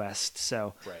Dragon Quest,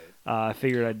 so I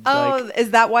figured I'd.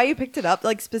 Is that why you picked it up,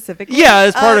 like specifically? Yeah,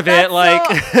 as part of it. Like,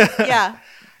 yeah.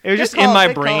 It was just in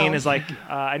my brain is like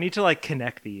I need to like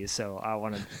connect these, so I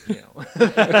want to,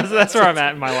 that's where I'm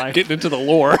at in my life. Getting into the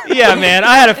lore. Yeah, man,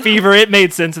 I had a fever. It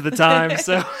made sense at the time,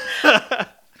 so.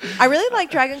 I really like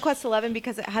Dragon Quest XI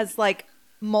because it has like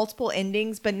multiple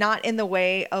endings, but not in the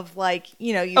way of like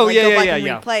you go back and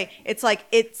replay. It's like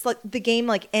the game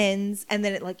like ends and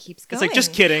then it like keeps going. It's like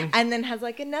just kidding, and then has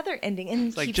like another ending and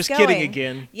it's keeps like just going. kidding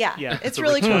again. Yeah. It's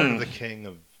really Return cool. of the king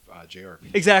of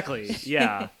JRPG. Exactly.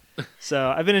 Yeah. So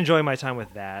I've been enjoying my time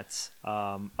with that.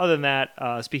 Other than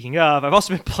that, speaking of, I've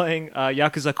also been playing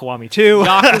Yakuza Kiwami 2.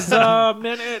 Yakuza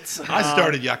minutes. I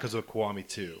started Yakuza Kiwami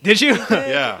 2. Did you?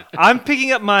 Yeah. I'm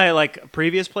picking up my like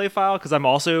previous play file because I'm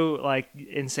also like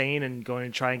insane and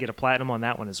going to try and get a platinum on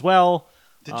that one as well.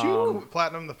 Did you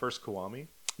platinum the first Kiwami?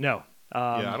 No.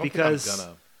 I don't because think I'm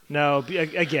gonna.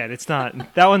 no. Again, it's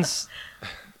not. That one's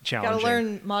challenging. Gotta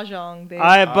learn mahjong, babe.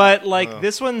 But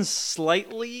this one's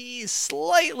slightly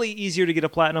easier to get a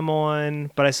platinum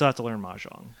on, but I still have to learn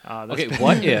mahjong. Okay,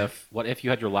 what if you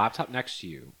had your laptop next to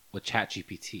you with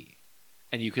ChatGPT,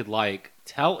 and you could like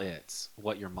tell it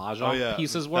what your mahjong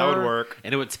pieces were? That would work,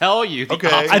 and it would tell you. The Okay.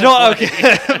 optimal I don't. play.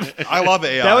 Okay, I love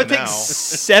AI that would now. take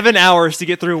 7 hours to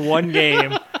get through one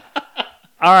game.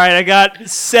 All right, I got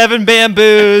 7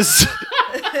 bamboos,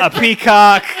 a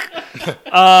peacock,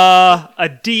 a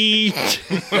D.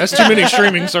 That's too many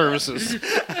streaming services. Okay,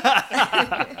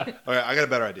 I got a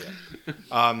better idea.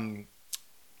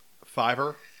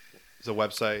 Fiverr is a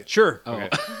website. Sure. Okay.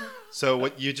 So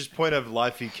what you just point a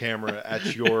live feed camera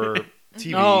at your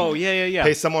TV. Oh yeah.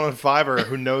 Pay someone on Fiverr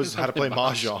who knows how to play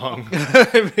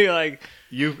mahjong. Be like,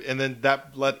 And then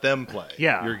that let them play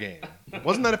your game.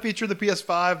 Wasn't that a feature of the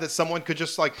PS5 that someone could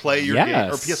just like play your game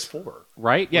or PS4?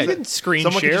 Right? Yeah. you can screen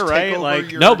Someone could share, just take right? over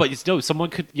Like your- No, but someone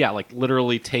could like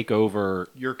literally take over.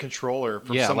 your controller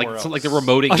from Yeah, somewhere like else. so, like the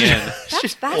remoting in.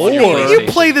 That's Or- you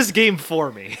play this game for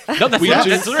me. No, that's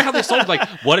literally how they sold. Like,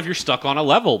 what if you're stuck on a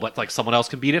level, but like someone else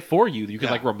can beat it for you? You can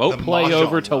like remote the play mahjong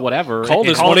over to level. whatever. Call and-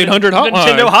 this Call 1-800 hotline.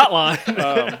 Nintendo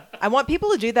hotline. I want people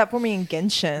to do that for me in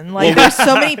Genshin. Like, there's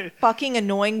so many fucking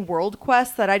annoying world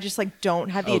quests that I just like don't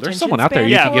have the attention there's someone out there span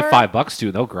you Yeah. can give for. $5 to,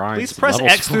 and they'll grind. Please some press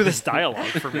levels X for through you. this dialogue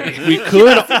for me.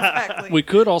 Exactly. We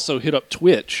could also hit up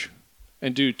Twitch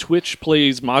and do Twitch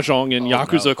plays mahjong in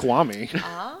Yakuza Kiwami.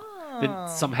 Then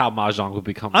somehow mahjong will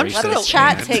become I'm racist. just Let the gonna-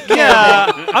 chat take care of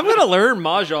it. Yeah, I'm gonna learn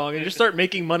mahjong and just start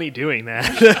making money doing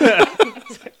that.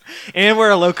 And wear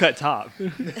a low cut top.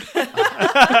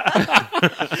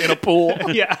 In a pool.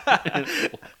 Yeah.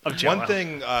 Of Jell-O. One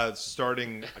thing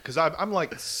starting because I'm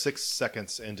like 6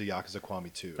 seconds into Yakuza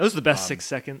Kiwami 2. Those are the best 6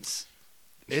 seconds.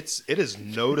 It is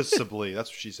noticeably. That's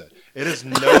what she said. It is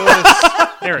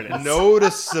There it is.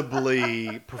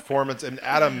 noticeably performance. And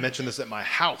Adam mentioned this at my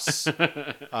house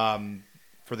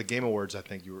for the Game Awards. I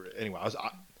think you were anyway.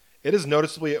 It is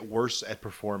noticeably worse at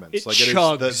performance. It It is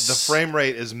chugs. the frame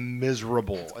rate is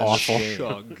miserable. in this Awful.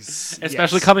 game,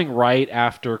 Especially coming right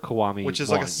after Kiwami, which is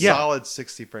 1. like a solid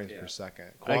 60 frames per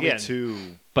second. Kiwami Again. 2,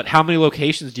 But how many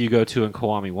locations do you go to in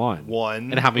Kiwami 1? 1.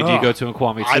 And how many do you go to in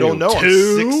Kiwami 2? I don't know.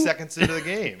 2? I'm 6 seconds into the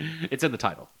game. It's in the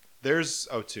title. There's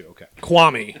 2. Okay.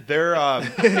 Kiwami. They're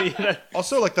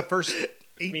also like the first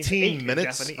Means eight 18 in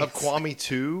minutes Japanese. of Kiwami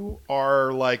 2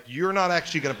 are like you're not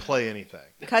actually going to play anything.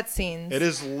 Cutscenes. It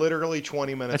is literally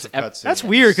 20 minutes of cutscenes. That's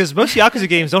weird because most Yakuza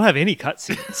games don't have any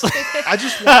cutscenes.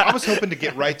 I was hoping to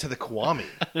get right to the Kiwami.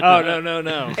 Oh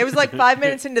no. It was like 5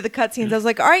 minutes into the cutscenes. I was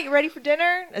like, "All right, you ready for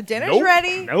dinner? Dinner's Nope.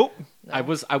 ready." Nope. I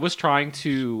was trying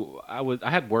to I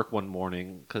had work one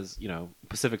morning because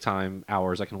Pacific time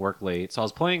hours I can work late, so I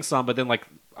was playing some, but then like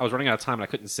I was running out of time and I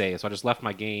couldn't save, so I just left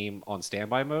my game on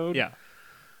standby mode. Yeah.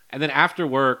 And then after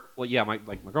work, my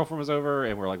girlfriend was over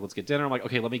and we're like, let's get dinner. I'm like,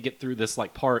 okay, let me get through this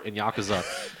like part in Yakuza.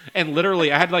 And literally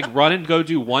I had to like run and go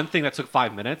do one thing that took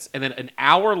 5 minutes, and then an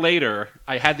hour later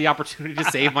I had the opportunity to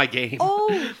save my game.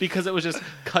 Oh. Because it was just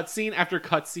cutscene after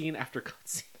cutscene after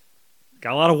cutscene.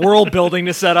 Got a lot of world building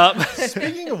to set up.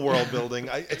 Speaking of world building,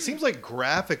 it seems like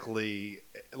graphically,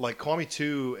 like Kiwami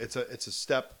 2, it's a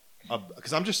step up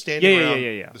because I'm just standing Yeah, around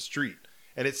yeah. the street,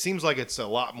 And it seems like it's a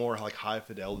lot more like high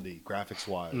fidelity graphics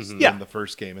wise Yeah. than the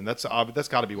first game, and that's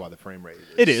got to be why the frame rate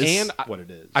is. It is. And what it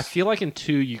is. I feel like in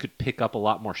 2 you could pick up a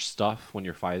lot more stuff when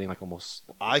you're fighting, like almost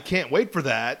I can't wait for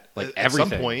that. Like at some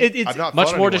everything. point. It's I've not much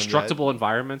fought more anyone destructible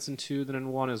environments in 2 than in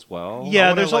 1 as well. yet. Yeah, I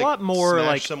wanna, there's a lot more, smash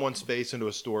like- someone's face into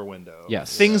a store window.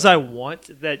 Yes. Things I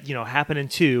want that happen in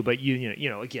 2, but you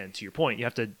know again, to your point, you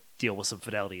have to deal with some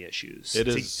fidelity issues It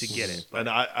to, is to get it. and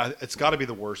I it's got to be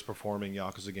the worst performing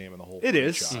Yakuza game in the whole. It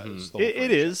is. franchise, the whole It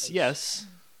is, franchise. yes.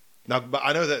 Now, but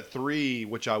I know that 3,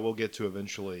 which I will get to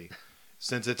eventually,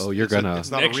 since it's Oh, you're gonna. it's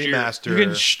not Next a year. remaster. You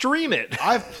can stream it.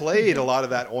 I've played a lot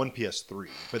of that on PS3,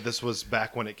 but this was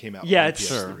back when it came out. Yeah, on it's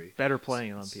PS3. better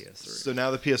playing on PS3. So now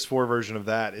the PS4 version of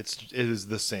that, it is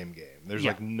the same game. There's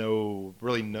Yeah. like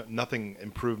nothing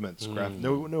improvements,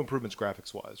 no improvements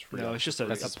graphics wise. No, it's just a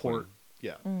That's port.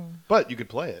 Yeah, but you could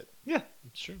play it. Yeah,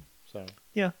 It's true. So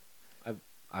yeah.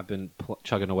 I've been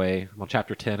chugging away. I'm on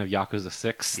chapter 10 of Yakuza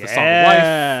 6, The Song of Life.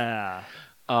 Yeah.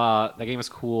 That game is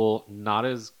cool. Not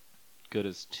as good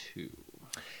as 2.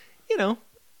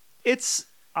 It's.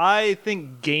 I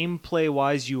think gameplay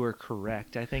wise, you are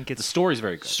correct. I think The it's story's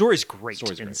very good. story's great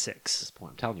Story's in great. At 6. this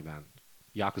point, I'm telling you, man.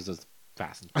 Yakuza's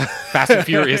fast and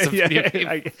furious of Yeah, video game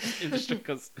I- industry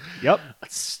because Yep.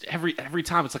 every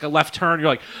time it's like a left turn. You're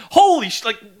like, holy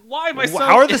like why am I so?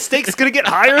 How are the stakes going to get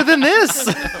higher than this?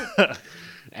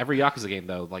 Every Yakuza game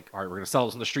though, like, all right, we're gonna sell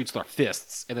this in the streets with our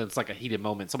fists, and then it's like a heated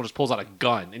moment. Someone just pulls out a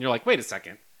gun, and you're like, wait a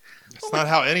second. It's not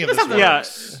how any of this works.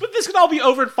 Yeah. But this could all be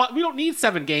over in we don't need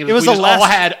 7 games. It was if the we just all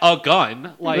last- had a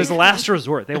gun. Like, It was the last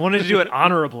resort. They wanted to do it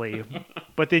honorably,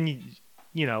 but then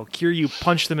Kiryu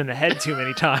punched them in the head too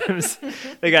many times.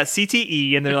 They got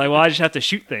CTE, and they're like, "Well, I just have to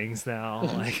shoot things now."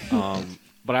 Like,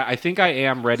 but I think I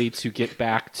am ready to get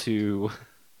back to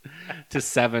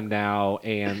 7 now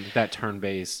and that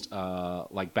turn-based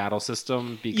like battle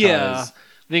system because Yeah.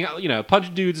 I think,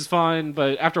 punching dudes is fun,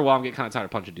 but after a while I'm getting kind of tired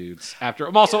of punching dudes.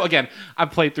 I'm also again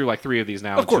I've played through like 3 of these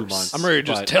now in 2 months. I'm ready to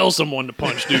just but tell someone to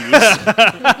punch dudes.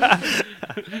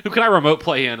 who can I remote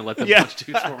play in and let them Yeah. punch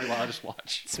dudes for me while I just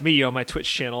watch? it's me on my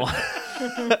Twitch channel.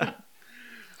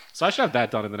 So I should have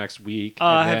that done in the next week.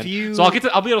 Have you- So I'll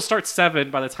be able to start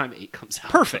 7 by the time 8 comes out.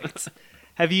 Perfect.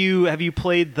 Have you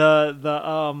played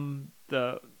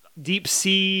the deep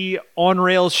sea on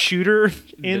rails shooter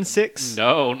in 6?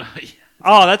 No, not yet.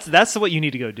 Oh, that's what you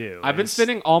need to go do. I've been is-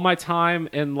 spending all my time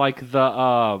in like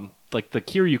the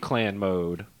Kiryu clan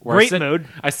mode. Where Great mode.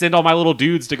 I send all my little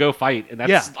dudes to go fight, and that's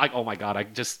Yeah. like, oh my god!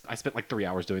 I spent like 3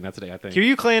 hours doing that today. I think.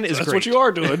 Kiryu Clan is That's great. what you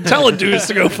are doing. Telling dudes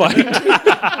to go fight.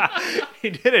 He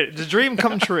did it. The dream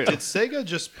come true. Did Sega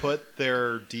just put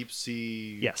their deep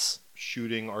sea Yes.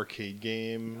 shooting arcade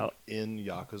game Oh. in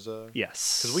Yakuza?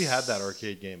 Yes. Because we had that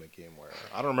arcade game at GameWare.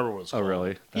 I don't remember what it was Oh called.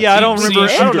 really? Yeah, I don't Deep sea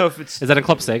remember. I don't shooter. know if it's. Is that in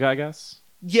Club Sega? I guess.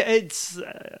 Yeah, it's.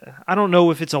 I don't know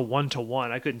if it's a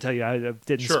 1-to-1. I couldn't tell you. I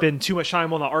didn't Sure. spend too much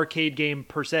time on the arcade game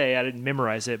per se. I didn't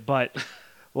memorize it, but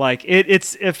like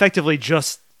it's effectively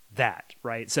just that,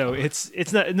 right? So it's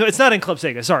not. No, it's not in Club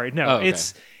Sega. Sorry, no. Oh, okay.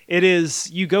 It is.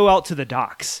 You go out to the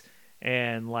docks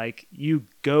and like you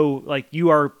go like you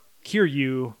are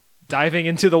Kiryu diving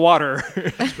into the water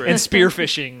and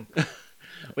spearfishing.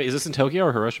 Wait, is this in Tokyo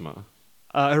or Hiroshima?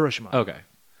 Hiroshima. Okay,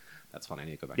 that's fun. I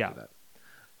need to go back Yeah. to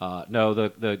that. No,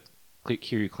 the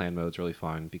Kiryu clan mode's really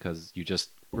fun because you just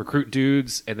recruit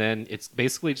dudes, and then it's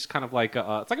basically just kind of like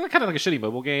it's like kind of like a shitty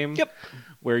mobile game. Yep.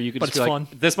 Where you can But just be it's like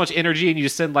fun. this much energy, and you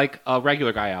just send like a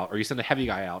regular guy out, or you send a heavy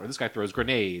guy out, or this guy throws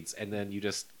grenades, and then you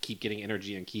just keep getting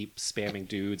energy and keep spamming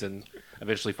dudes, and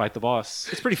eventually fight the boss.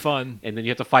 It's pretty fun. And then you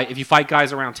have to fight if you fight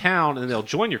guys around town, and then they'll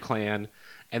join your clan.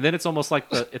 And then it's almost like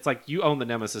it's like you own the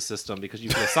Nemesis system because you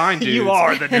can assign dudes. You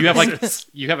are the You have like Nemesis.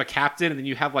 you have a captain, and then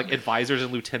you have like advisors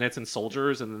and lieutenants and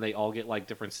soldiers, and then they all get like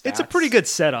different stats. It's a pretty good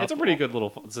setup. It's a pretty good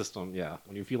little system, yeah.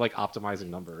 When you feel like optimizing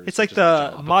numbers, It's like just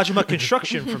the good job. Majima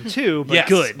construction from 2, but yes,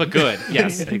 good. but good.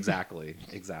 Yes, exactly.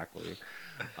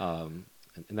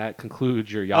 And that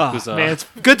concludes your Yakuza. Oh, man, it's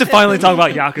good to finally talk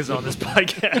about Yakuza on this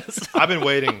podcast. I've been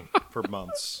waiting for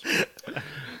months.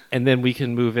 And then we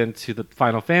can move into the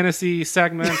Final Fantasy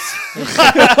segments of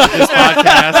this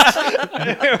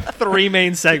podcast. 3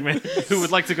 main segments. Who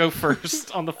would like to go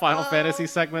first on the Final Fantasy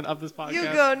segment of this podcast? You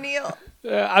go, Neil.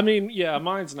 I mean, yeah,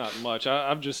 mine's not much.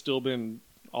 I've just still been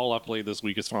all I played this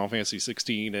week is Final Fantasy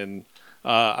 16, and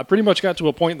I pretty much got to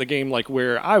a point in the game like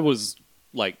where I was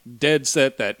like dead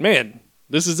set that man,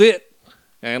 this is it,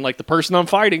 and like the person I'm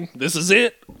fighting, this is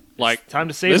it. Like Time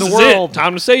to save this the is world. it.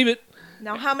 Time to save it.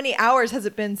 Now, how many hours has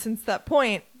it been since that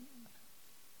point?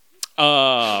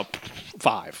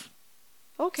 5.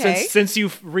 Okay. Since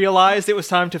you've realized it was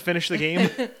time to finish the game.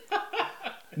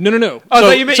 No. Oh, I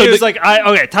thought you meant it was like,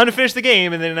 okay, time to finish the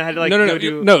game, and then I had to like go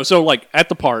do... No, so like at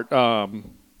the part,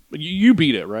 you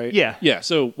beat it, right? Yeah. Yeah,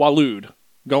 so Walud,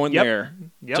 going Yep. there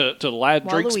Yep. to lad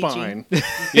Drake's Waluigi. spine.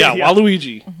 Yeah,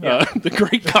 Waluigi. The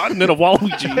great continent of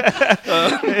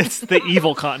Waluigi. It's the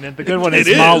evil continent. The good one is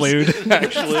It is. Malud.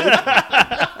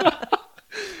 Actually.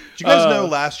 Do you guys know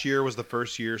last year was the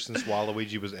first year since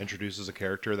Waluigi was introduced as a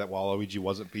character that Waluigi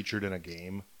wasn't featured in a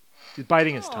game? He's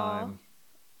biding his time.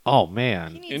 Oh He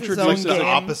man, needs his Introduced own as It's the game.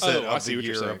 opposite Oh, I of see the what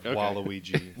you're year saying. of Okay.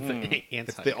 Waluigi.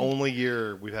 It's the only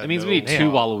year we've had. that means no... we need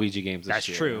 2 Waluigi games this That's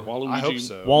year. true. Waluigi. I hope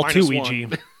so. minus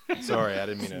Wal-2-Ouija. one. Sorry, I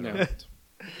didn't mean to interrupt.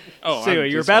 Oh, So I'm anyway,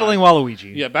 you're just battling fine.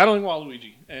 Waluigi. Yeah, battling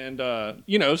Waluigi.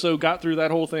 And, so got through that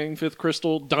whole thing, 5th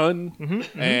Crystal, done.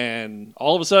 And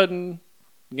all of a sudden,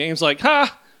 the game's like,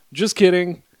 ha, just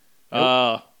kidding.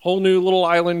 Whole new little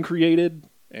island created.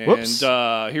 And Whoops.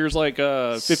 here's like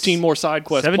 15 more side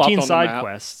quests plopped 17 on side the map.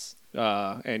 quests.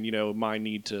 And, my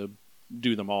need to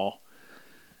do them all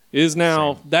is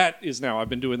now, I've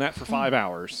been doing that for 5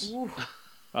 hours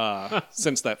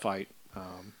since that fight.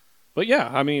 But yeah,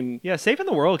 I mean, Yeah, saving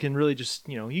the world can really just,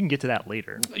 you can get to that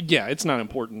later. yeah, it's not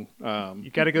important. You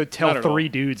got to go Not tell at all. 3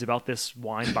 dudes about this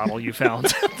wine bottle you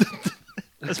found.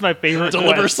 That's my favorite.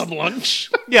 Deliver quest. some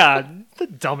lunch. Yeah, the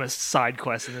dumbest side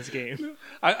quest in this game.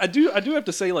 I do have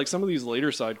to say, like, some of these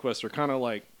later side quests are kind of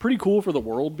like pretty cool for the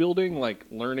world building, like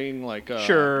learning like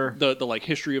Sure. the like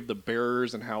history of the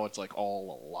bearers and how it's like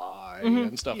all a lie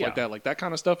and stuff Yeah. like that. Like that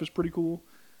kind of stuff is pretty cool.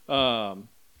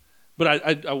 But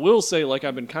I will say, like,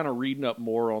 I've been kind of reading up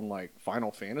more on like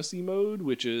Final Fantasy mode,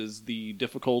 which is the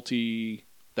difficulty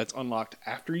that's unlocked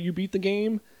after you beat the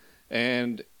game,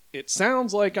 and it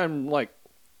sounds like I'm like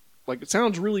it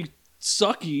sounds really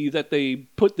sucky that they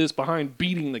put this behind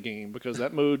beating the game, because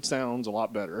that mode sounds a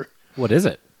lot better. What is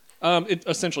it? It's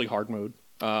essentially hard mode.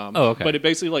 Okay. But it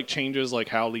basically like changes like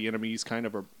how the enemies kind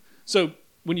of are. So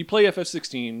when you play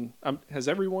FF16, has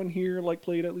everyone here like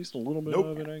played at least a little bit Nope.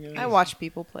 of it? I guess I watch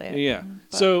people play it. Yeah.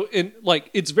 but- So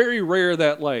it's very rare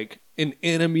that like an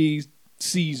enemy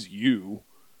sees you,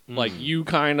 like you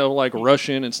kind of like rush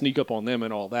in and sneak up on them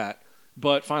and all that.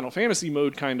 But Final Fantasy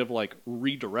mode kind of like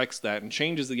redirects that and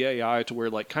changes the AI to where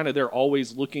like kind of they're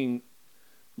always looking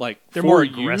like They're for more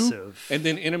you. aggressive. And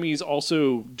then enemies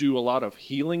also do a lot of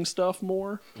healing stuff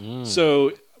more.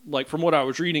 So like from what I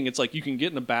was reading, it's like you can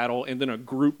get in a battle and then a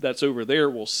group that's over there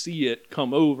will see it,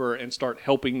 come over and start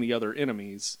helping the other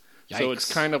enemies. So it's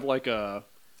Yikes. kind of like a,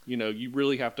 you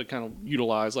really have to kind of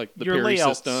utilize like the Your parry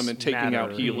layouts system and taking out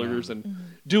matter, healers and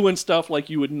doing stuff like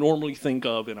you would normally think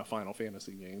of in a Final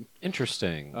Fantasy game.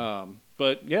 Interesting.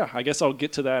 But yeah, I guess I'll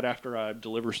get to that after I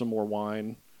deliver some more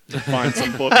wine, find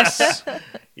some books,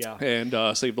 Yeah.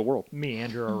 and save the world.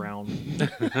 Meander around.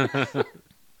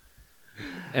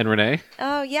 And Renee?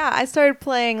 Oh yeah, I started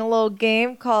playing a little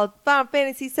game called Final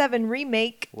Fantasy VII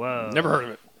Remake. Whoa. Never heard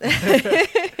of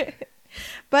it.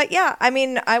 But yeah, I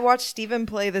mean, I watched Steven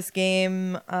play this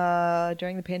game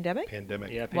during the pandemic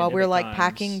Pandemic. Yeah, while we were like pandemic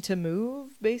packing times. to move,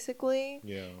 basically.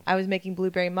 Yeah. I was making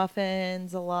blueberry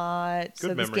muffins a lot. So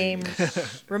Good this game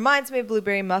memories. reminds me of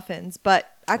blueberry muffins, but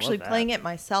actually that. playing it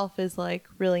myself is like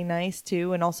really nice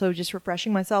too, and also just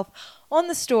refreshing myself on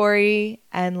the story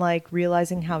and like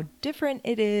realizing how different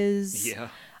it is. Yeah.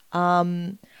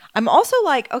 I'm also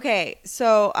like, okay,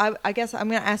 so I guess I'm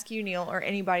going to ask you, Neil, or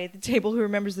anybody at the table who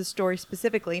remembers the story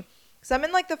specifically. Because I'm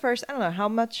in like the first, I don't know, how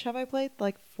much have I played?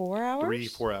 Like 4 hours?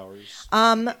 3-4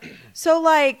 hours. So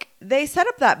like they set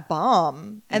up that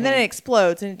bomb and then it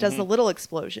explodes and it does the little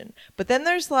explosion. But then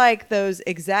there's like those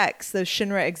execs, those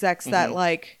Shinra execs that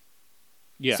like,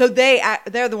 Yeah. so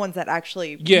they're the ones that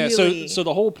actually Yeah, really... so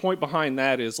the whole point behind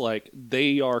that is like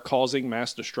they are causing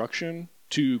mass destruction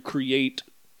to create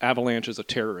Avalanche as a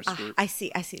terrorist group. I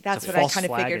see. That's It's a what I false kind of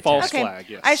flag figured. attack. False Okay. flag,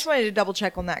 yes. I just wanted to double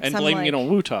check on that. 'cause And I'm blaming it like, on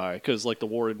Wutai, because like the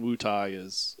war in Wutai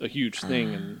is a huge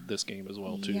thing in this game as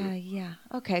well too. Yeah.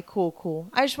 Okay, cool.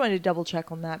 I just wanted to double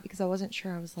check on that because I wasn't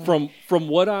sure. I was like... From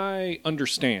what I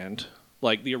understand,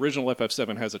 like the original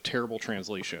FF7 has a terrible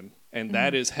translation, and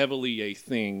that is heavily a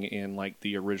thing in like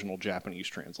the original Japanese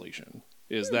translation.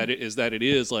 Is that it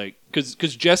is like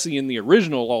because Jesse in the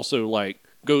original also like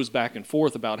goes back and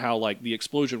forth about how like the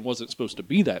explosion wasn't supposed to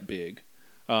be that big.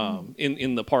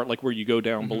 In the part like where you go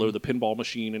down below the pinball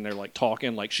machine and they're like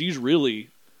talking, like she's really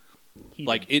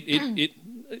like it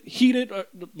heated,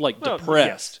 like Well,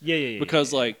 depressed. yes. Yeah.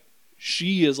 Because like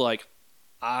she is like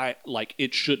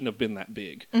it shouldn't have been that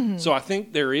big. So I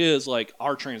think there is like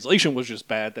our translation was just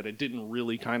bad that it didn't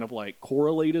really kind of like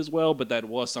correlate as well, but that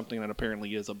was something that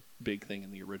apparently is a big thing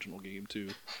in the original game too.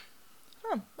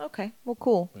 Oh, okay. Well,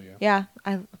 cool. Oh, yeah. Yeah.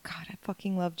 I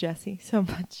fucking love Jessie so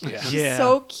much. Yeah. She's Yeah.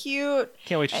 so cute.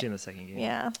 Can't wait to see in the second game.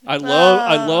 Yeah. I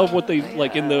love what they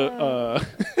like in the.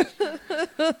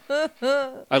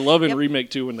 I love in Remake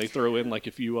 2 when they throw in like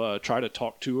if you try to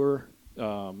talk to her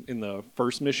in the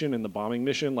first mission, in the bombing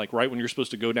mission, like right when you're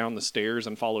supposed to go down the stairs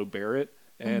and follow Barrett,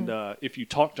 and if you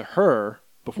talk to her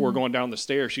before going down the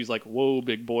stairs, she's like, "Whoa,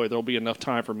 big boy, there'll be enough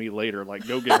time for me later. Like,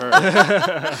 go get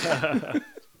her."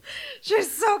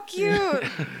 She's so cute.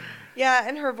 Yeah,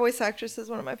 and her voice actress is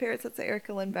one of my favorites. That's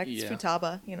Erica Lynn Beck's Yeah.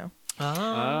 Futaba, you know.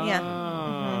 Ah. Yeah.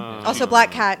 Oh. Also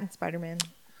Black Cat and Spider-Man.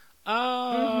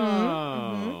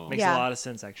 Oh. Makes Yeah. a lot of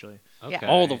sense, actually. Okay.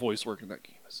 All the voice work in that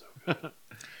game is so good.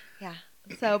 Yeah.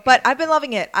 So, but I've been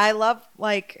loving it. I love,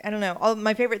 like, I don't know.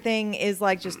 My favorite thing is,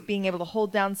 like, just being able to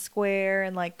hold down square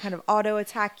and, like, kind of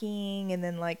auto-attacking and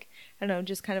then, like, I don't know,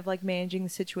 just kind of, like, managing the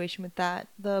situation with that.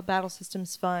 The battle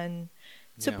system's fun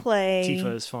to Yeah. play.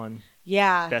 Tifa is fun.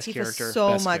 Yeah. Best Tifa's character. so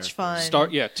Best much character. fun.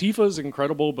 Tifa's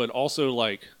incredible, but also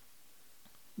like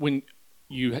when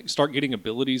you start getting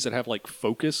abilities that have like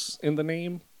focus in the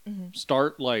name,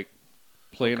 start like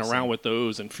playing around with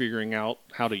those and figuring out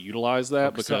how to utilize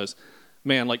that because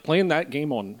man, like playing that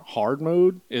game on hard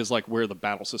mode is like where the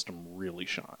battle system really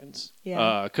shines.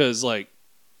 Yeah. Because like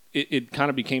it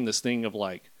kind of became this thing of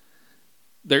like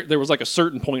there was like a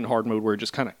certain point in hard mode where it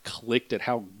just kind of clicked at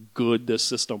how good this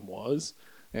system was.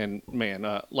 And man,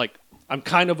 like I'm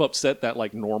kind of upset that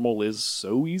like normal is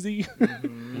so easy.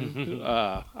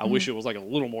 I wish it was like a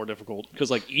little more difficult because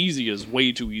like easy is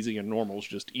way too easy and normal is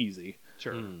just easy.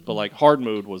 Sure. But like hard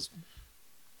mode was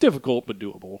difficult but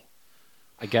doable.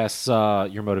 I guess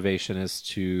your motivation is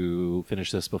to finish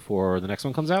this before the next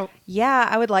one comes out. Yeah,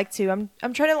 I would like to.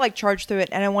 I'm trying to like charge through it,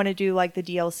 and I want to do like the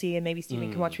DLC, and maybe Steven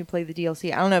can watch me play the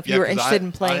DLC. I don't know if Yeah, you were 'cause interested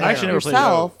in playing I it actually never played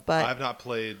yourself, I but have not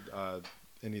played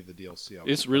any of the DLC. I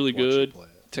would It's really like to watch you good. play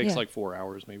it. Takes Yeah. like 4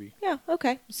 hours maybe. yeah,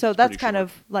 okay. So that's pretty kind short.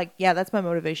 of like that's my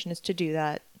motivation is to do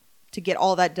that, to get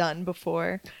all that done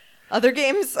before other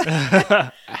games.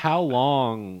 How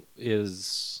long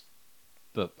is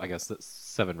the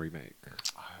 7 remake?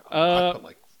 I put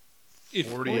like If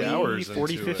 40 hours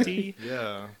 40, into it. 50?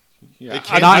 Yeah. Yeah. It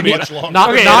can't Not be Neil- much longer. not-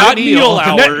 Okay, not not Neil Neil.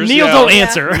 hours. Neil, yeah. don't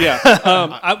answer.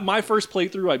 Yeah. My first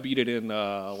playthrough, I beat it in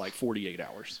like 48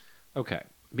 hours. Okay,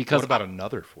 because What about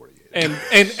another 48?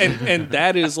 And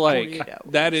that is 48 like hours.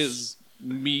 that is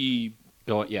me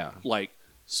yeah. like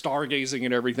stargazing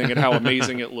at everything and how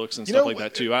amazing it looks and You stuff know, like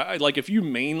that too. I like if you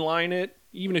mainline it,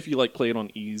 even if you like play it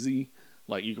on easy,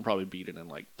 like you can probably beat it in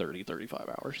like 30-35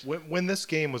 hours. When this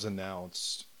game was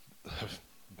announced,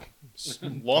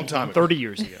 long time ago, 30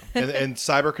 years ago. and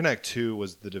CyberConnect 2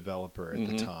 was the developer at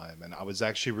the time, and I was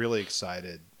actually really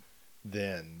excited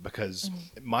then because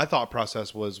my thought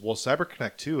process was, well,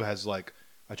 CyberConnect 2 has like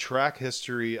a track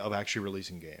history of actually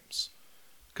releasing games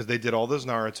because they did all those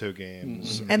Naruto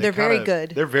games, And they they're very kinda-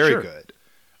 good. They're very Sure. good.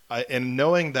 And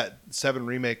knowing that 7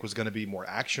 Remake was going to be more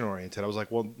action oriented, I was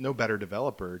like, well, no better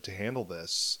developer to handle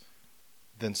this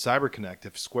than CyberConnect.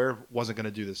 If Square wasn't going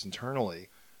to do this internally,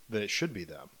 then it should be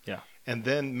them. Yeah. And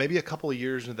then maybe a couple of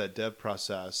years into that dev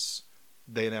process,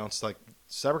 they announced like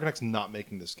CyberConnect's not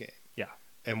making this game. Yeah.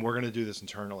 And we're going to do this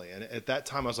internally. And at that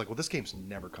time, I was like, well, this game's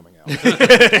never coming out.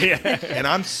 And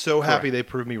I'm so happy they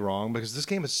proved me wrong because this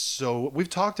game is so. We've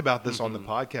talked about this on the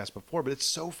podcast before, but it's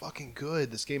so fucking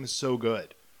good. This game is so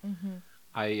good.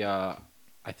 I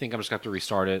think I'm just gonna have to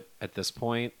restart it at this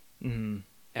point, Mhm.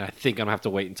 and I think I'm gonna have to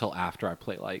wait until after I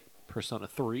play like Persona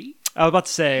 3, I was about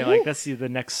to say, like, that's the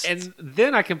next. and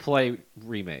then I can play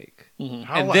remake, How- and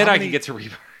then how I many- can get to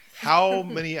rebirth. How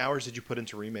many hours did you put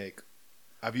into remake?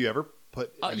 Have you ever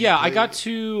put? have you Yeah, I played got it?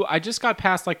 to. I just got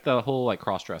past like the whole like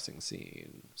cross dressing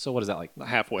scene. So what is that like?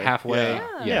 Halfway. Halfway.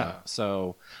 Yeah. Yeah.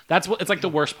 So that's what it's like the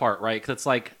worst part, right? Because it's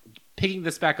like picking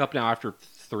this back up now after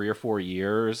 3 or 4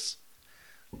 years.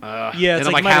 yeah, And it's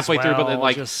I'm like might as halfway through, but then well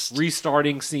like just-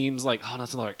 restarting seems like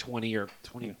that's another like 20 or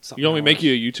 20 something. You want me to make hours.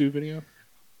 you a YouTube video?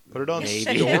 Put it on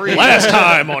Maybe. story. Last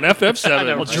time on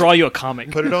FF7. we'll draw you a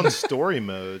comic. Put it on story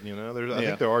mode. You know, I Yeah.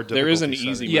 think there are. There is an difficulty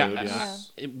easy settings. mode. Yeah.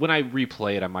 Yeah. When I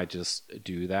replay it, I might just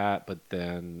do that. But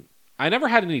then I never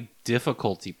had any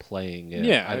difficulty playing it.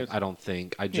 Yeah. I don't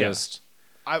think. I Yeah. just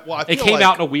I it feel came like-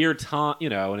 out in a weird time,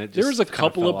 and it just There was a kinda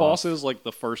couple fell of off. bosses like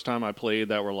the first time I played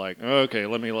that were like, okay,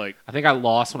 let me like. I think I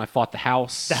lost when I fought the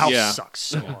house. The house Yeah. sucks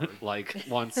so hard. like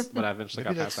once, but I eventually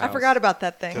Maybe got past that's- the I house. forgot about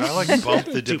that thing. Did I like bump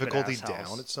the Stupid difficulty ass house.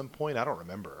 down at some point? I don't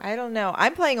remember. I don't know.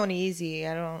 I'm playing on easy.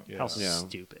 I don't. Yeah. House is Yeah.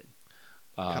 stupid.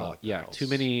 like the Yeah, house. too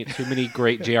many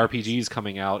great JRPGs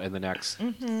coming out in the next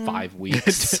 5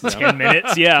 weeks. 10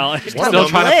 minutes, yeah. Like, Just Still gotta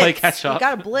trying to play blitz. catch up. You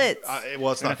got to blitz.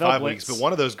 Well, it's not NFL 5 Blitz. weeks, but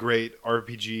one of those great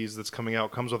RPGs that's coming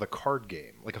out comes with a card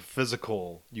game, like a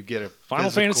physical. You get a Final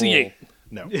physical- Fantasy VIII.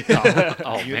 No,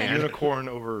 Oh man, Unicorn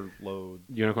Overload.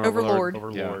 Unicorn Overlord.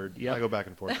 Overlord. Yeah. I go back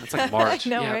and forth. It's like March. I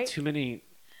know, yeah, right? too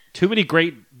many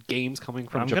great games coming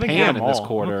from I'm gonna get Japan them in this all. I'm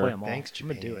gonna quarter. play 'em all. Thanks, I'm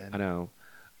gonna do it. Japan. I know.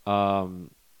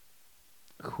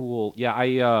 Cool. Yeah,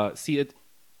 I see it.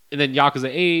 And then Yakuza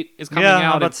 8 is coming Yeah, out.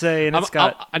 I'm about to say, and it's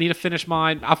got. I need to finish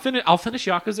mine. I'll finish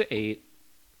Yakuza 8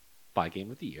 by Game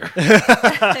of the Year.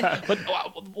 But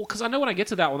because I know when I get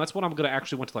to that one, that's when I'm going to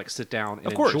actually want to like sit down and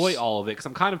Of course. enjoy all of it. Because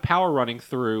I'm kind of power running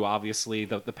through, obviously,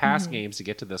 the past games to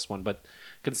get to this one. But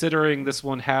considering this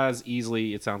one has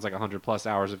easily, it sounds like 100+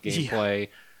 hours of gameplay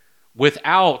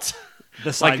without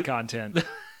The side like- content.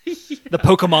 The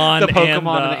Pokemon, the Pokemon and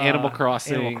and the Animal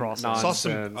Crossing. Animal Crossing. I saw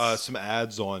nonsense. some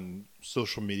ads on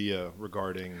social media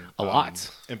regarding A lot.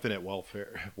 infinite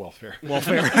welfare. Welfare.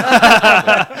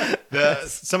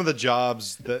 Some of the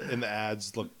jobs in the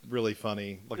ads look really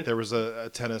funny. Like there was a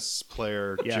tennis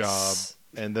player Yes.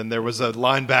 job, and then there was a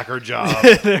linebacker job.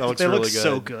 That looks They really look good.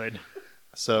 so good.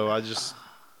 So I just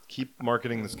keep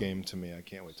marketing this game to me. I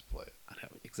can't wait to play it. I know,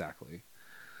 exactly.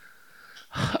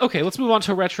 Okay, let's move on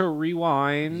to Retro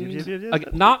Rewind. Yep.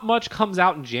 Like, not much comes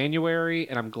out in January,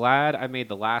 and I'm glad I made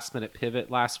the last minute pivot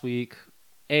last week.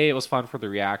 A, it was fun for the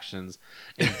reactions.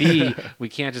 And B, we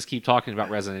can't just keep talking about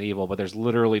Resident Evil, but there's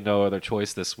literally no other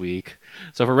choice this week.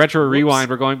 So for Retro Rewind,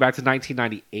 we're going back to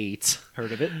 1998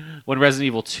 Heard of it? when Resident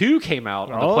Evil 2 came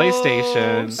out on the Oh,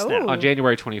 PlayStation snap. on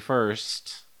January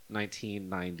 21st,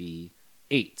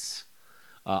 1998.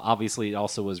 Obviously, it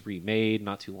also was remade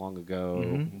not too long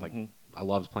ago. Like, I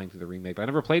loved playing through the remake, but I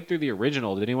never played through the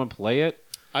original. Did anyone play it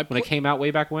when it came out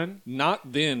way back when?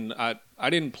 Not then. I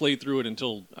didn't play through it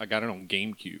until I got it on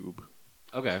GameCube.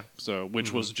 Okay. So,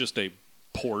 which was just a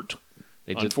port,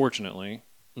 They did. unfortunately.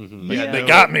 Yeah, They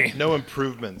got me. No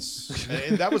improvements,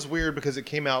 and that was weird because it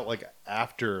came out like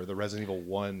after the Resident Evil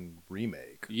 1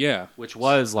 remake, Yeah. Which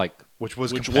was like, which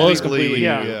was completely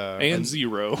yeah. And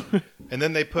 0. And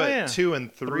then they put Oh, yeah. 2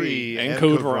 and 3 And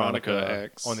Code Veronica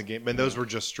X. on the game, and those were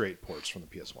just straight ports from the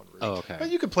PS1 version. Oh, okay. But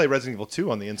you could play Resident Evil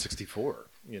 2 on the N64.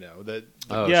 You know that.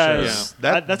 Oh, Yeah, sure. it's-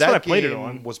 That, that's that what I played it game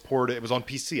on. Was ported. It was on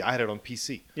PC. I had it on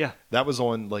PC. Yeah. That was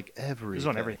on like everything. was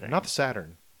on everything. Not the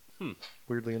Saturn.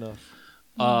 Weirdly enough.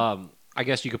 I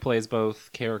guess you could play as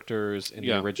both characters in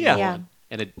Yeah. the original. Yeah.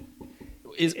 And it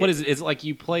is, what is it? Is it like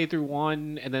you play through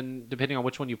one, and then depending on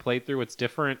which one you play through, it's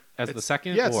different as the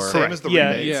second? Yeah, it's or? the same as the Yeah,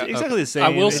 remake. it's Yeah, exactly okay. the same. I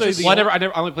will It's say just- the-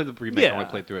 I only played the remake. I Yeah. only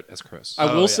played through it as Chris. I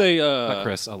will yeah. say, Not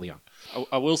Chris, Leon.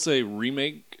 I will say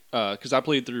remake, because I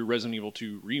played through Resident Evil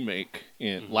 2 remake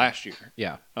in last year.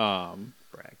 Yeah.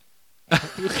 brag.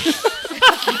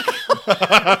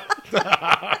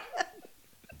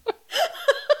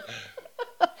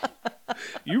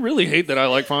 You really hate that I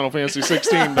like Final Fantasy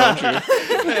 16, don't you?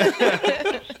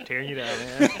 Tearing you down,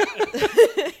 man.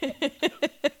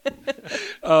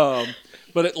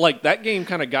 But like that game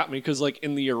kind of got me because like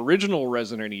in the original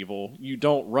Resident Evil, you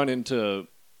don't run into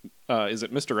is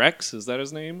it Mr. X? Is that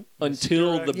his name?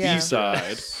 Until the Yeah.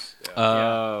 B-side.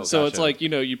 Oh, So it's gotcha. like,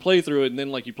 you play through it and then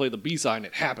like you play the B-side and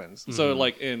it happens. So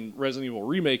like in Resident Evil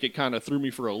Remake, it kind of threw me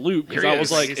for a loop because Here he I was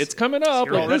is. like, it's coming up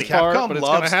Here like already. this part, Capcom but it's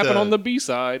going to loves happen to- on the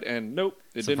B-side, and nope,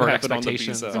 it didn't Subvert happen on the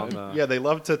expectations B-side. on the- Yeah, they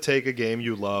love to take a game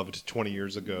you loved 20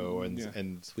 years ago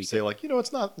and say like,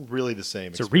 it's not really the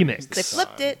same. It's a experience remix. They this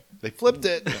flipped time. it. They flipped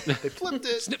it. They flipped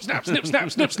it. Snip, snap, snip,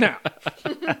 snap, snip, snap.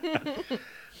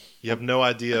 You have no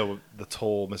idea what the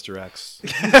toll Mr. X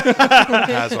has on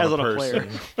Has a on a person.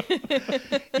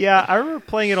 Yeah, I remember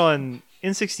playing it on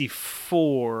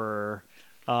N64.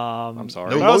 I'm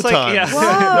sorry. No I load was like, times.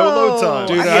 yeah. No load times.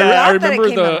 Dude, I I forgot that it remember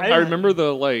came out. I remember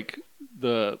the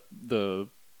The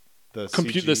the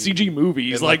CG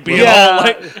movies And, like like, being Yeah. all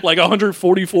like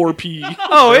 144p.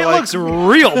 Oh, They're it like- looks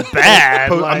real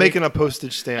bad. I'm like- making a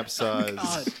postage stamp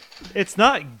size. It's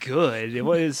not good. It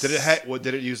was. Did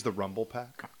it use the Rumble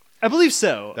pack? I believe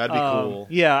so. That'd be cool.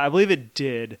 Yeah, I believe it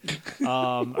did.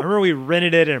 I remember we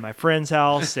rented it at my friend's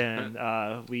house, and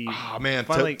we. Oh man,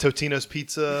 Finally- Totino's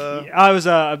Pizza. I was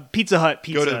a Pizza Hut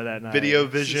pizza Go to that night. Video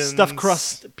Visions. Stuffed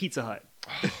crust Pizza Hut.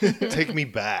 Take me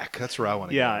back. That's where I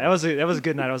want to Yeah, go. that was a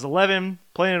good night. I was 11,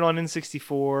 playing it on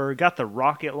N64. Got the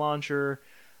rocket launcher.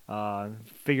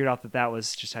 Figured out that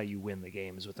was just how you win the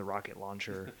games with the rocket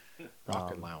launcher.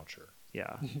 Rocket Launcher.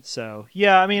 Yeah. So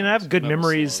yeah, I mean, I have good Metal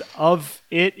memories Slug. of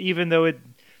it, even though it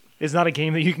is not a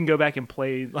game that you can go back and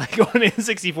play like on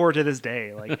N64 to this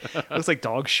day. Like it looks like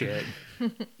dog shit.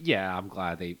 Yeah, I'm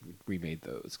glad they remade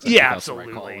those. Yeah,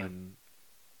 absolutely.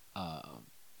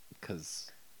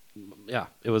 Because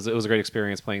it was a great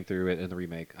experience playing through it in the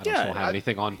remake. I don't still have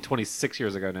anything on 26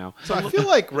 years ago now. So I feel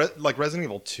like Resident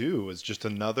Evil 2 is just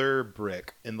another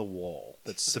brick in the wall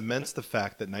that cements the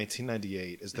fact that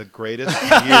 1998 is the greatest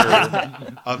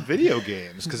year of video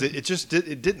games, because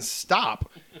it didn't stop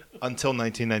until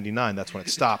 1999. That's when it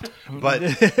stopped. But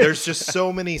there's just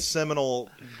so many seminal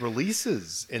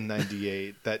releases in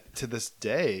 98 that to this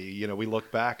day, we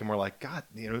look back and we're like, God,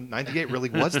 98 really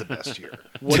was the best year.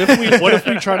 What if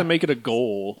we try to make it a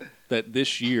goal that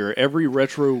this year every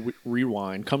retro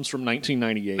rewind comes from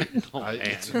 1998?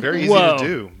 It's very easy to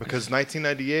do, because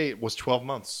 1998 was 12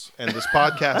 months, and this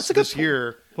podcast this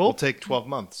year will take 12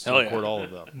 months to record all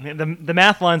of them. The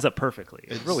math lines up perfectly.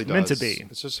 It really does. Meant to be.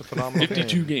 It's just a phenomenal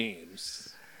 52 game.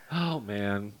 games. Oh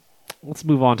man, let's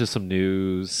move on to some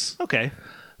news. Okay.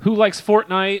 Who likes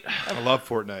Fortnite? I love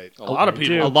Fortnite. A lot of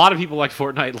people. A lot of people liked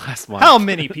Fortnite last month. How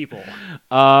many people?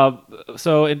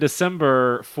 So in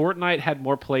December, Fortnite had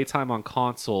more playtime on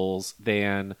consoles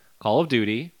than Call of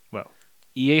Duty,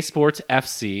 EA Sports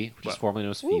FC, which is formerly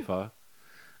known as FIFA,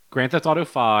 Grand Theft Auto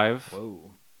 5,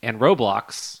 and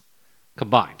Roblox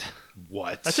combined.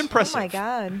 What? That's impressive. Oh my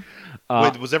god!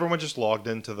 Wait, was everyone just logged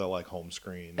into the home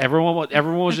screen? Everyone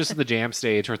was just in the jam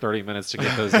stage for 30 minutes to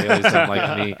get those dailies done,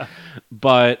 like me.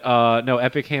 But no,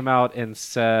 Epic came out and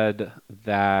said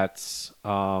that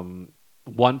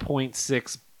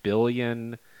 1.6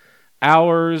 billion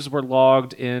hours were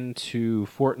logged into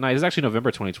Fortnite. It's actually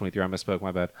November 2023. I misspoke.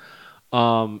 My bad.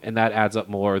 And that adds up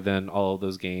more than all of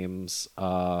those games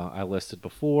I listed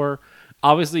before.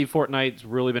 Obviously, Fortnite's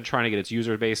really been trying to get its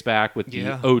user base back with the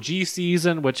OG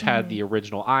season, which had the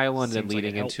original island, and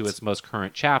leading into its most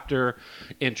current chapter,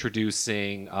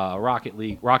 introducing Rocket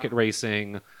League, Rocket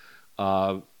Racing,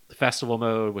 Festival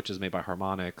Mode, which is made by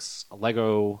Harmonix,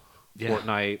 Lego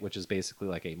Fortnite, which is basically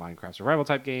like a Minecraft survival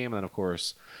type game, and then, of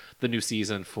course, the new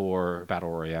season for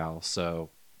Battle Royale. So...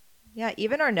 yeah,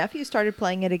 even our nephew started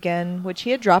playing it again, which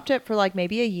he had dropped it for like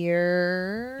maybe a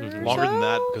year. Longer than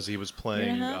that, because he was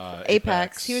playing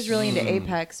Apex. He was really into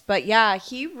Apex. But yeah,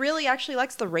 he really actually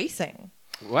likes the racing.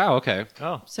 Wow, okay.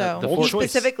 Oh, So the he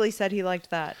choice. specifically said he liked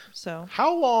that. So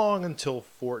How long until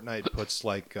Fortnite puts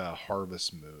like a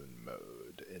Harvest Moon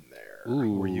mode in there,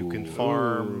 where you can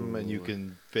farm and you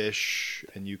can fish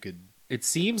and you could... It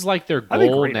seems like their That'd be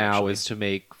goal great, now actually. is to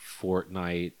make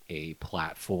Fortnite a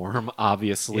platform,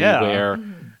 obviously, Yeah. where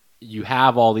you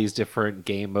have all these different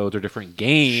game modes or different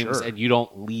games, Sure. and you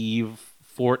don't leave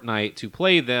Fortnite to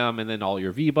play them, and then all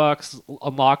your V-Bucks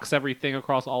unlocks everything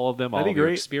across all of them. That'd all be of your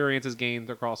great. experiences gained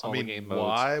across all the game modes.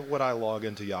 why would I log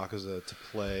into Yakuza to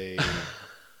play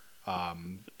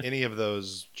any of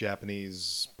those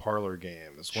Japanese parlor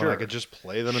games when I Sure. could just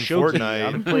play them in Shogi. Fortnite?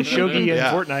 I can play Shogi in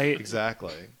Yeah, Fortnite.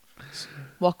 Exactly.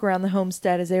 walk around the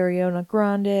homestead as Ariana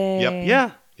Grande. Yep.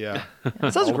 Yeah, Yeah. that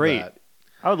sounds All of great. that.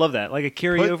 I would love that. Like a Put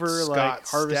carryover, like Scott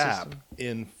harvest Stapp system.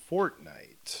 in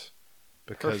Fortnite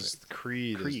because Perfect.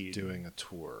 Creed Creed. is doing a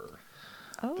tour.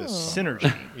 Oh. This summer.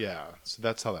 Synergy. Yeah, so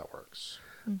that's how that works.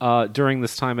 During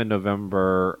this time in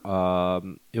November,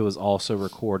 it was also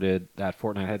recorded that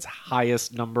Fortnite had its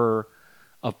highest number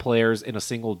of players in a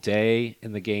single day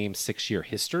in the game's 6-year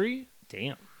history.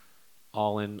 Damn.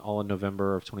 All in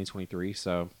November of 2023.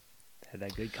 So Had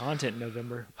that good content in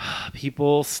November.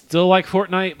 people still like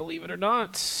Fortnite, believe it or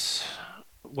not.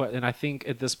 And I think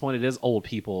at this point it is old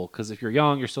people, because if you're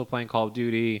young, you're still playing Call of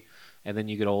Duty, and then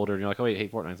you get older and you're like, oh wait, hey,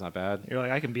 Fortnite's not bad. You're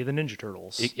like, I can be the Ninja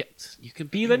Turtles. You can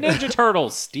be the Ninja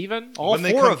Turtles, Steven. All When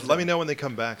they four come, of them. let me know when they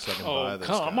come back so I can buy Oh, those.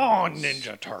 come guys. on,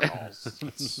 Ninja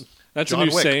Turtles. That's John a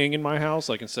new Wick. saying in my house.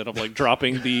 Like instead of like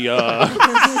dropping the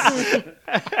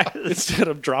instead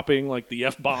of dropping like the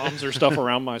F-bombs or stuff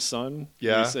around my son,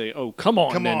 Yeah. we say, "Oh, come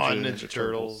on, Come Ninja, on, Ninja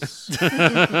Turtles.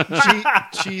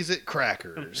 Cheese it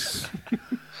crackers.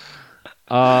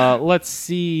 Let's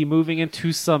see. Moving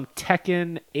into some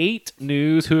Tekken 8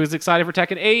 news. Who is excited for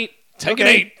Tekken 8? Tekken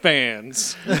 8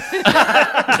 fans.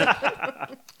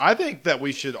 I think that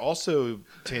we should also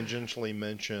tangentially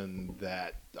mention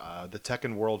that the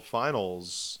Tekken World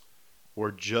Finals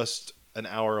were just an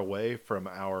hour away from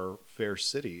our fair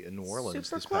city in New Orleans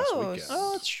Super this past close. weekend.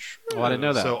 Oh, it's true. Oh, I didn't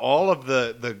know that. So all of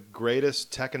the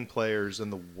greatest Tekken players in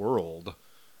the world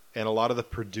and a lot of the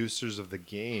producers of the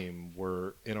game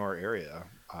were in our area.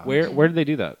 Where did they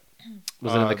do that?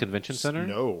 Was it in the convention center?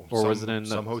 No. Or was it in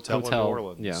some the hotel in New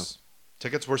Orleans? Yeah.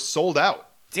 Tickets were sold out.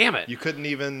 Damn it! You couldn't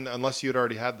even, unless you had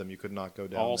already had them, you could not go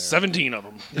down All there. 17 of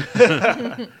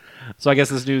them. So I guess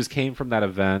this news came from that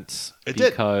event It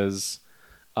did. because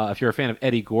if you're a fan of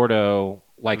Eddie Gordo,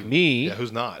 like me, Yeah,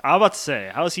 who's not? I'm about to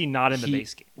say, how is he not in the he-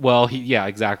 base game? Well, yeah,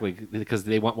 exactly, because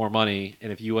they want more money,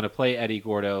 and if you want to play Eddie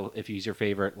Gordo, if he's your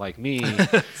favorite, like me,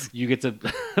 you get to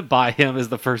buy him as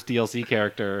the first DLC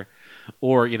character,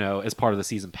 or as part of the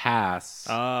season pass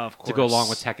Of course. to go along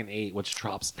with Tekken 8, which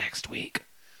drops next week.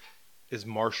 Is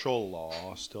martial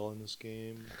law still in this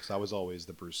game? Because I was always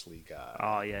the Bruce Lee guy.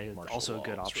 Oh yeah, he's Martial also a law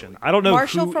good is option. really I don't know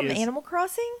Marshall who from is- Animal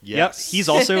Crossing? Yes. Yep, he's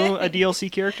also a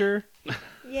DLC character. I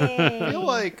feel Yay.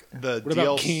 like the What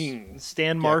about DLC King?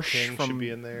 Stan Yeah, Marsh King from should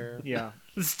be in there. Yeah.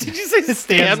 Did you say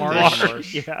Stan Marsh?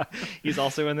 Marsh. Yeah, he's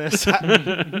also in this.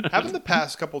 Haven't the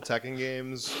past couple Tekken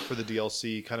games for the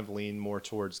DLC kind of lean more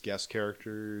towards guest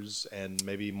characters and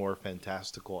maybe more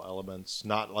fantastical elements,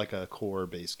 not like a core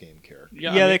base game character?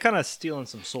 Yeah, Yeah, I, they mean, kind of stealing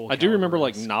some Soul. I do remember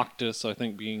like Calibers. Noctis, I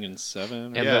think, being in 7.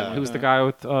 And Yeah. who's the guy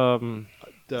with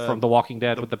from The Walking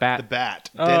Dead with the bat? The Bat.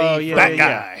 Oh, Denny, yeah, from, That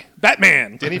guy.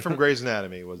 Batman. Denny from Grey's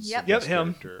Anatomy was Yep. the Yep, guest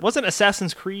him. character. Wasn't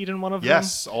Assassin's Creed in one of them?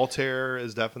 Yes, Altair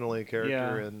is definitely a character,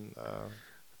 Yeah. and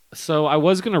So I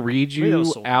was going to read Maybe that you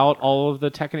was Soul out all of the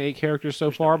Tekken 8 characters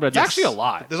so far, but it's Yes. actually a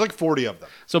lot. there's like 40 of them.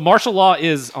 So martial law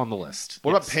is on the list.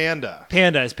 What Yes. about Panda?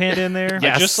 Panda. Is Panda in there? Yeah.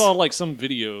 I Yes. just saw like some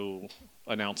video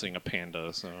announcing a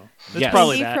panda, so That's Yes.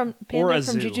 probably Panda that. from, or Panda a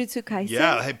from zoo. Jujutsu Kaisen?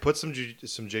 Yeah, hey, put some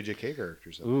JJK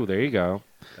characters in. Ooh, there you go.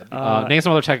 Uh, Name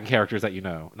some other Tekken characters that you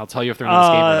know, and I'll tell you if they're in this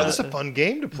game or Oh, not. this is a fun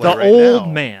game to play The right old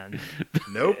now. man.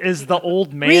 Nope. Is the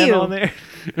old man Ryu. on there?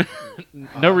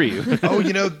 No Ryu.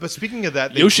 Oh, but speaking of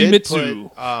that, they Yoshimitsu. did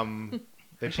put,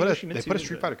 they Actually, put Yoshimitsu a is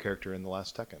Street a- Fighter character in the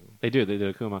last Tekken. They did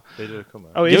Akuma. They did Akuma.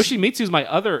 Oh, is Yoshimitsu's my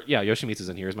other. Yeah, Yoshimitsu's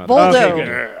in here. Is my other. Voldo. Okay,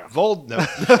 good. Vold. No.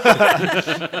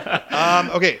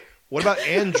 Okay. What about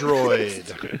Android?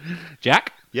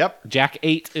 Jack. Yep. Jack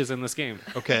 8 is in this game.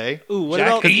 Okay. Ooh, what Jack,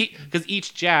 about because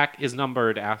each Jack is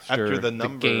numbered After the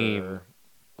number. game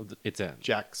it's in.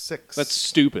 Jack 6. that's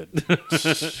stupid.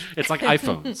 It's like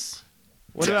iPhones.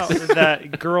 what about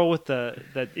that girl with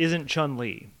that isn't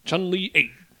Chun-Li? Chun-Li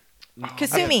 8.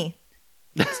 Kasumi.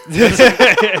 That's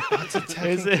a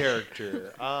Tekken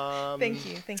character. Thank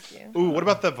you. Ooh, what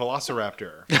about the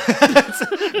Velociraptor?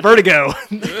 Vertigo.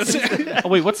 Oh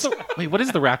wait, what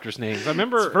is the Raptor's name? I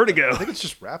remember. Vertigo. I think it's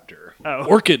just Raptor. Oh.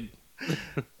 Orchid.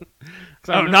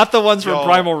 Oh, not the ones from Y'all-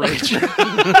 Primal Rage.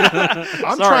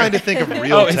 I'm trying to think of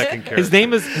real Oh, Tekken characters.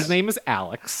 his name is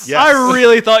Alex. Yes. I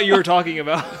really thought you were talking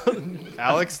about.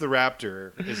 Alex the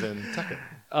Raptor is in Tekken.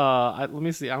 Let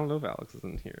me see. I don't know if Alex is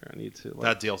in here. I need to.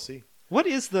 That DLC. What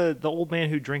is the old man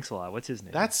who drinks a lot? What's his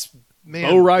name? That's Bo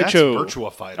that's Raicho.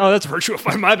 Virtua Fighter. Oh, that's Virtua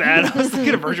Fighter. My bad. I was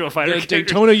thinking of Virtua Fighter. The characters.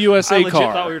 Daytona I USA legit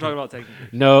car. thought we were talking about Tekken.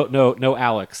 No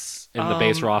Alex in the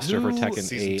base roster for who- Tekken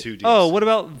Season 8. 2 DLC. Oh, what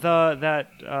about the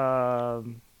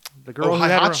girl? Oh, who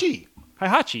had her- Heihachi.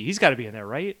 Heihachi. He's got to be in there,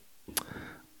 right?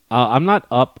 I'm not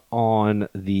up on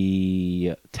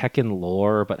the Tekken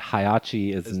lore, but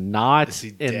Hayachi is not Is he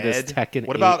in this dead? Tekken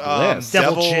What 8 about list.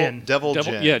 Devil Jin. Devil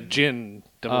Devil, Jin. yeah, Jin.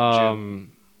 Devil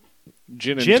Jin.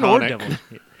 Gin and Jin or tonic.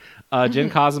 Devil? Jin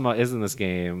Kazuma is in this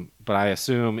game, but I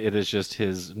assume it is just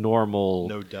his normal.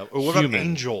 No Devil. Oh, what about Human.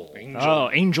 Angel? Oh,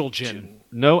 Angel Jin.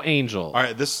 No Angel. All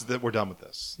right, we're done with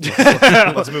this.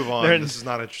 Let's move on. They're- This is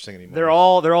not interesting anymore. They're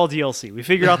all DLC. We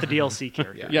figured out the DLC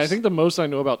characters. Yeah, I think the most I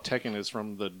know about Tekken is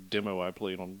from the demo I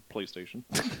played on PlayStation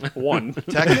 1.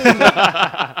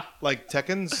 Tekken. Like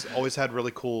Tekken's always had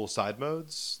really cool side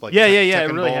modes. Like Yeah, Tekken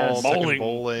it really Ball, has. Tekken Bowling.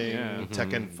 Bowling, Yeah.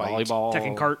 Tekken Fight. Volleyball.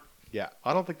 Tekken Kart. Yeah,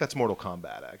 I don't think that's Mortal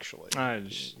Kombat actually.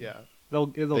 Yeah, They'll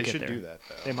they get should there. do that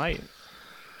though. They might.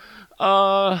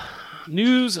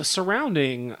 News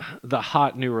surrounding the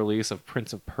hot new release of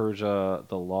Prince of Persia: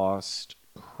 The Lost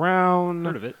Crown.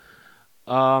 Heard of it.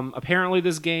 Apparently,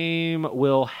 this game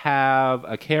will have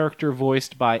a character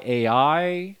voiced by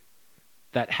AI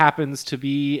that happens to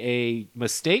be a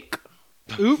mistake.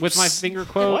 With my finger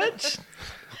quote. What?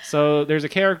 So there's a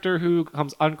character who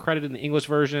comes uncredited in the English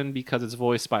version because it's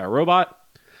voiced by a robot.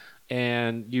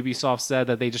 And Ubisoft said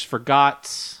that they just forgot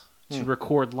to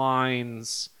record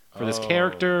lines for this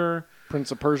character.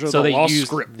 Prince of Persia, So the they Lost used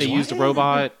Script. they used a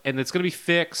robot, and it's going to be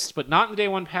fixed, but not in the day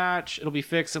one patch. It'll be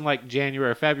fixed in like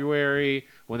January or February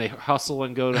when they hustle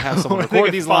and go to have someone They record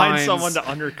can these find lines, someone to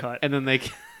undercut. and then they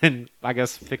can, I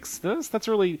guess, fix this. That's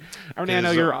really. I mean, I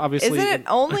know Is, you're obviously. Isn't it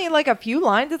only like a few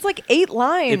lines? It's like 8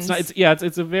 lines. It's not. It's yeah.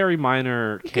 It's a very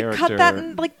minor you could character. cut that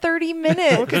in like 30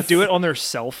 minutes. Could do it on their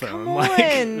cell phone. Come Like,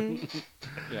 on.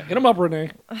 Yeah, hit him up,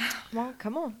 Renee. Well,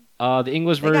 come on. The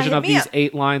English They gotta version hit of me these up.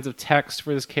 8 lines of text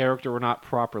for this character were not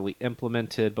properly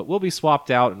implemented, but will be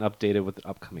swapped out and updated with an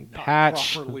upcoming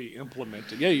patch. Properly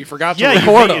implemented. Yeah, you forgot to Yeah, you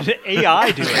record made them.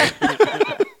 AI do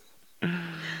it.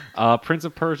 Prince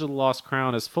of Persia: The Lost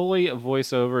Crown is fully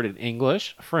voice-overed in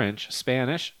English, French,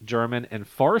 Spanish, German, and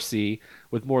Farsi,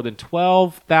 with more than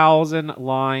 12,000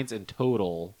 lines in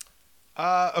total.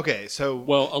 Okay, so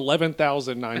Well,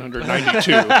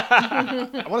 11,992.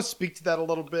 I want to speak to that a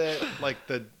little bit. Like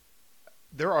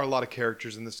there are a lot of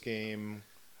characters in this game.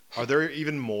 Are there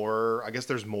even more? I guess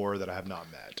there's more that I have not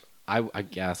met. I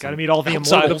guess. Got to meet all the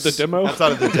Outside of immortals. the demo.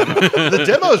 Outside of the demo, the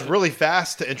demo is really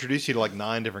fast to introduce you to like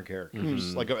 9 different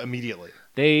characters, like immediately.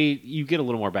 You get a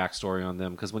little more backstory on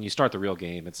them because when you start the real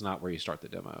game, it's not where you start the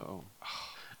demo.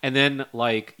 And then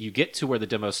like you get to where the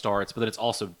demo starts, but then it's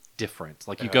also different.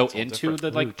 Like you Yeah, go it's all into different.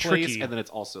 the like Ooh, place, tricky. and then it's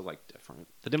also like different.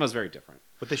 The demo's very different.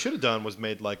 What they should have done was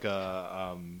made like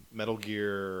a Metal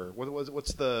Gear. What was it?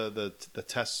 What's the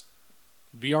test?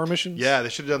 VR missions? Yeah, they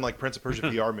should have done like Prince of Persia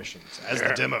VR missions as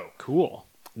the demo. Cool.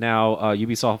 Now,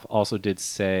 Ubisoft also did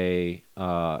say,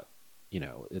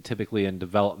 typically in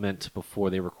development before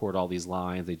they record all these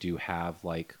lines, they do have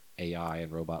like AI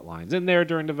and robot lines in there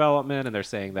during development, and they're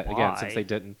saying that again, since Why? they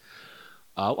didn't.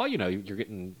 You're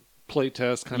getting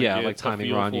Playtest kind of like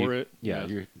timing run. for it. You're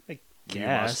You must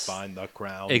Guess. find the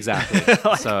crown. exactly.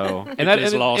 So,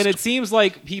 is lost. and it seems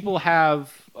like people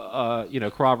have,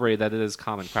 corroborated that it is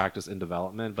common practice in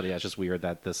development. But yeah, it's just weird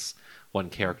that this one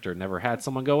character never had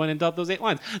someone go in and dub those 8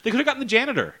 lines. They could have gotten the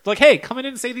janitor. Like, hey, come in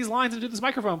and say these lines into this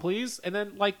microphone, please, and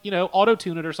then auto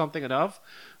tune it or something enough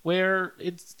where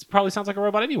it probably sounds like a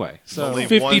robot anyway. So Only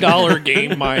 $50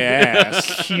 game, my ass.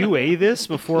 QA this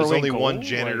before There's we only go? one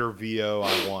janitor VO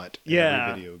I want in Yeah.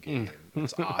 every video game.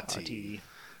 It's Ati.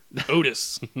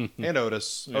 Otis. And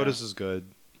Otis. Yeah. Otis is good.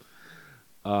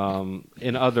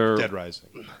 in other Dead Rising.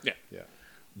 Yeah. Yeah.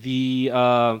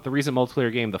 The recent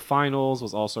multiplayer game, The Finals,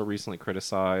 was also recently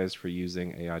criticized for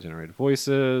using AI generated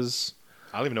voices.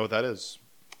 I don't even know what that is.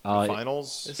 Uh,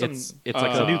 Finals? It's It's like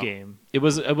like a a new game. It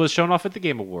was shown off at the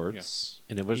Game Awards,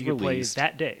 and it was You can play released.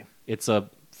 that day. It's a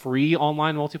free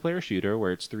online multiplayer shooter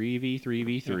where it's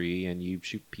 3v3v3 and you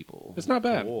shoot people. It's not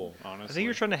bad, Cool. honestly. I think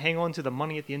you're trying to hang on to the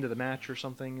money at the end of the match or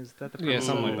something. Is that the Yeah, premise?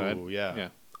 something like that. Ooh, yeah. Yeah.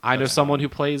 I know That's someone who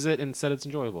plays it and said it's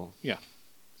enjoyable. Yeah.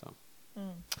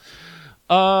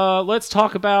 Let's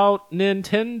talk about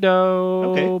Nintendo.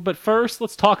 Okay. But first,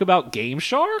 let's talk about Game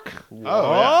Shark.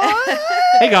 Oh, yeah.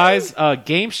 Hey guys,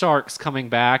 Game Shark's coming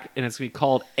back, and it's going to be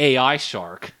called AI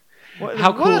Shark.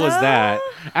 How cool is that?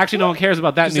 Actually, no one cares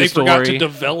about that 'Cause new they forgot to story.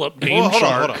 develop Game Well, hold on,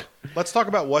 Shark. hold on. Let's talk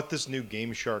about what this new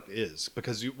Game Shark is,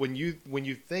 because when you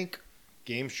think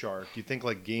Game Shark, you think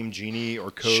like Game Genie or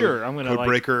Code, Sure, I'm gonna, like-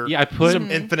 Codebreaker. Yeah, I put some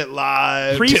Infinite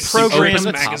Live, Pre-programmed Open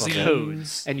the top of it.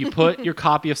 codes. and you put your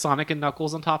copy of Sonic and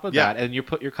Knuckles on top of Yeah. that, and you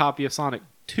put your copy of Sonic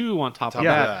 2 on top of Top of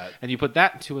that, that. and you put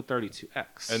that into a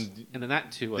 32X, And then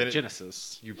that to then a it-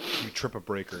 Genesis. you trip a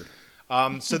breaker.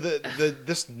 So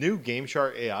this new Game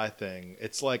Shark AI thing,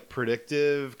 it's like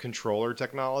predictive controller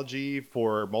technology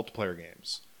for multiplayer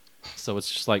games. So it's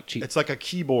just like cheap. It's like a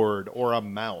keyboard or a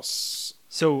mouse.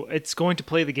 So it's going to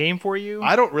play the game for you,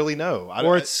 I don't really know.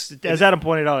 or it's as Adam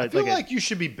pointed out. I It's feel like, like you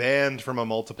should be banned from a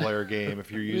multiplayer game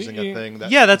if you're using a thing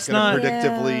that Yeah, that's gonna not-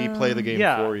 predictively Yeah. play the game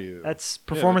yeah, for you. that's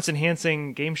performance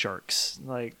enhancing Game Sharks.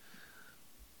 Like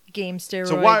Game steroids.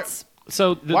 So why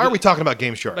so why are we talking about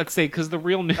Game Shark? Let's say because the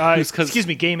real news, excuse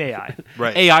me, Game AI.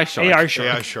 Right, AI Shark. AI Shark.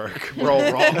 AI Shark. We're all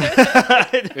wrong.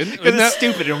 Because it's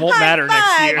stupid and won't matter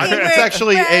next five. year. I think it's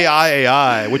actually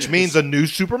AI, which means a new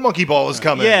Super Monkey Ball is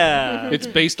coming. Yeah, It's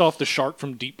based off the shark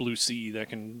from Deep Blue Sea that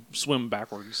can swim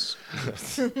backwards.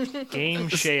 Game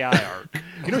Shay Arc.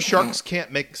 You know, sharks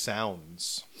can't make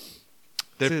sounds.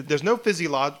 There's no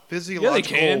physiological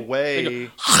can. way.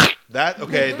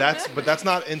 That's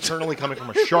not internally coming from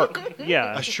a shark.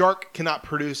 Yeah, A shark cannot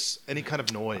produce any kind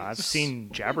of noise. I've seen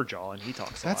Jabberjaw and he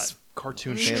talks a that's lot.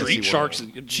 cartoon Street fantasy sharks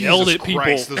world. yelled Jesus at people.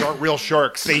 Christ, those aren't real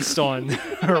sharks. Based on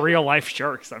real life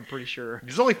sharks, I'm pretty sure.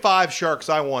 There's only 5 sharks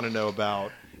I want to know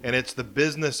about, and it's the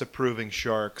business approving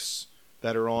sharks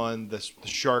that are on the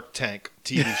Shark Tank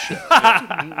TV show.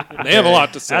 They have a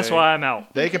lot to say. That's why I'm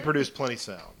out. They can produce plenty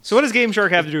sounds. So what does Game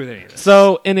Shark have to do with any of this?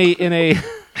 So in a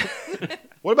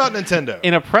What about Nintendo?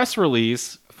 in a press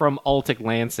release from Altic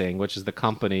Lansing, which is the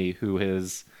company who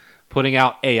is putting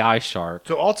out AI Shark.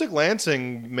 So Altic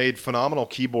Lansing made phenomenal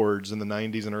keyboards in the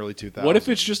 90s and early 2000s. What if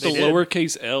it's just They a did.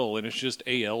 lowercase L and it's just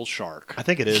AL Shark? I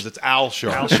think it is. It's Al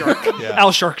Shark. Al Shark. Yeah.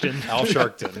 Al Sharkton. Al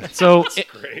Sharkton. So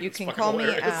You can call me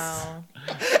Al.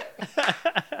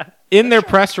 in their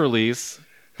press release,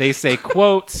 they say,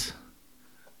 quote,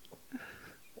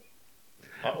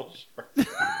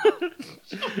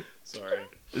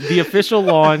 The official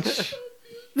launch.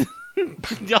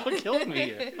 Y'all killed me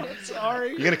here. Sorry.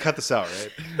 You're going to cut this out,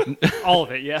 right? All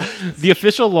of it, yeah. The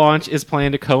official launch is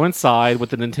planned to coincide with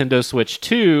the Nintendo Switch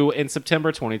 2 in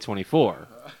September 2024.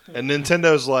 And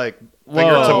Nintendo's like,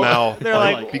 finger to mouth. They're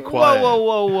like, be quiet.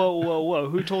 whoa.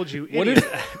 Who told you? What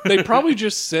if they probably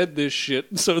just said this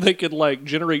shit so they could like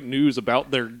generate news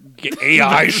about their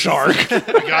AI shark? We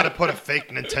got to put a fake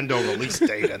Nintendo release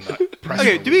date in the press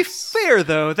Okay, release. to be fair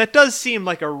though, that does seem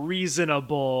like a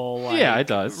reasonable Yeah, it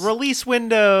does. release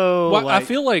window. Well, I like-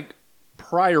 feel like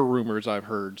prior rumors I've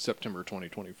heard September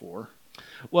 2024.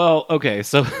 Well, okay,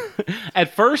 so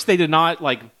at first they did not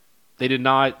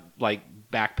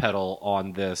backpedal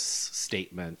on this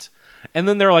statement. And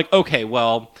then they're like, okay,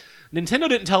 well, Nintendo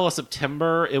didn't tell us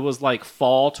September. It was like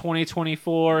fall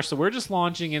 2024. So we're just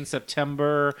launching in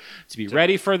September to be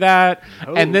ready for that.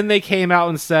 Oh. And then they came out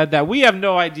and said that we have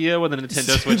no idea when the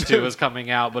Nintendo Switch 2 is coming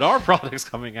out, but our product's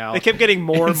coming out. They kept getting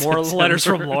more and more September. letters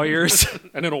from lawyers.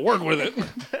 And it'll work with it.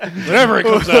 Whenever it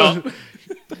comes out.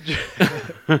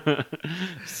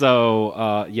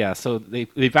 So, so they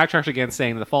backtracked again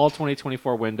saying the fall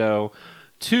 2024 window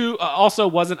also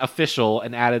wasn't official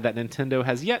and added that Nintendo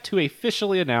has yet to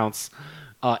officially announce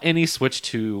any Switch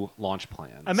 2 launch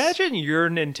plans. Imagine you're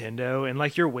Nintendo and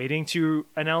like you're waiting to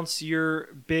announce your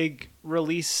big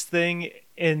release thing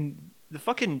and the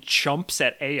fucking chumps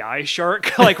at AI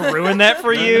Shark like ruin that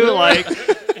for you. Like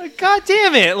God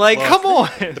damn it. Like, come on.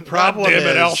 The problem Damn it,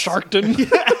 is, Al Sharpton.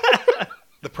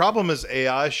 the problem is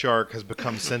AI Shark has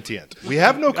become sentient. We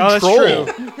have no Oh, that's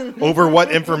control over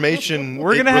what information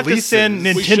We're going to have to send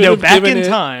We should Nintendo have back given in it-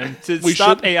 time to we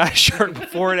stop should- AI Shark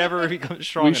before it ever becomes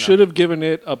strong We enough. should have given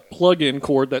it a plug-in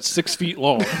cord that's 6 feet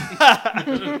long.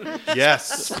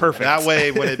 Yes, perfect. That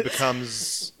way, when it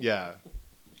becomes,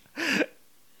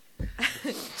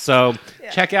 So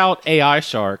check out AI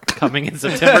Shark coming in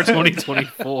September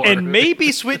 2024. And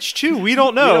maybe Switch 2. We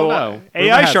don't know. don't know. Rumor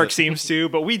AI has Shark it. seems to,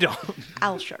 but we don't.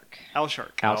 Owl Shark. Al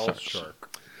Shark. Al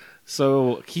Shark.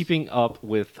 So keeping up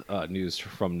with news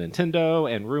from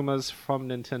Nintendo and rumors from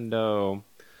Nintendo.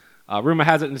 Rumor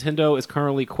has it Nintendo is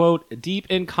currently, quote, deep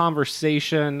in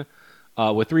conversation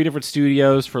with 3 different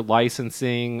studios for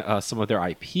licensing some of their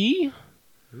IP.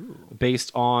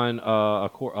 Based on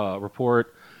a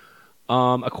report.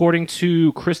 According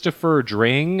to Christopher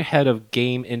Dring, head of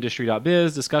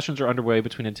GameIndustry.biz, discussions are underway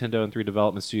between Nintendo and 3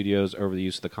 development studios over the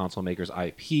use of the console maker's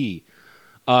IP.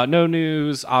 No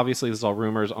news, obviously this is all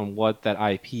rumors on what that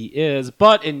IP is,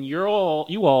 but in you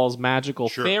all's magical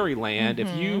fairyland,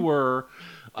 if you were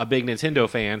a big Nintendo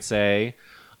fan, say,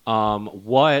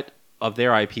 what of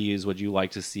their IPs would you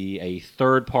like to see a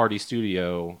third-party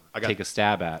studio take a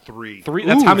stab at? 3. 3?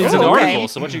 That's how many's in the okay. article,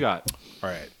 so what you got? All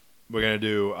right, we're gonna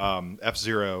do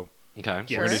F-Zero. Okay.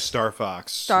 We're gonna do Star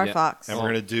Fox. Star Yeah. Fox. And we're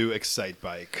gonna do Excite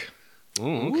Bike.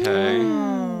 Ooh, okay.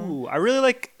 Ooh, I really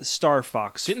like Star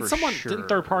Fox. Didn't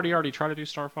third party already try to do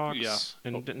Star Fox? Yeah.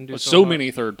 And didn't do So much?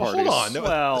 many third But parties. hold on, no,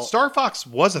 Well- Star Fox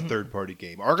was a third-party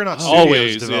game. Argonaut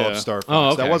Always, Studios developed yeah. Star Fox. Oh,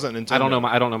 okay. That wasn't Nintendo.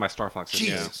 I don't know my Star Fox.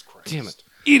 Jesus Christ! Damn it.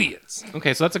 Idiots.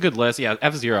 Okay, so that's a good list. Yeah,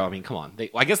 F-Zero. I mean, come on.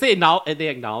 I guess they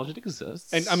acknowledge it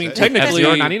exists. And I mean, F-Zero technically,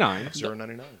 F-Zero 99 F-Zero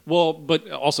 99. well, but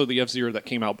also the F-Zero that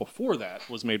came out before that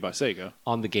was made by Sega.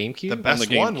 on the GameCube. The best on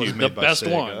the one was GameCube. made the by best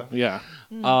Sega. one. Yeah.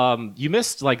 You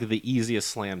missed like the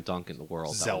easiest slam dunk in the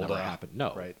world. That will Zelda. never happen.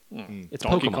 No, Right. It's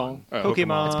Donkey Pokemon. Kong. Oh.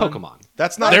 Pokemon. It's Pokemon.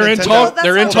 That's not. They're a in Nintendo. talk. that's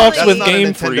They're in not talks like- That's with not a Game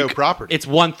Nintendo Freak. property. It's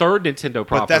 1/3 Nintendo but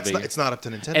property. it's not up to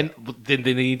Nintendo. and then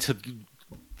they need to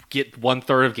get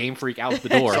 1/3 of Game Freak out the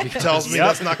door. tells me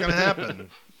that's not going to happen.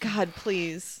 God,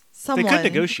 please. They Someone. could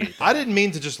negotiate. I didn't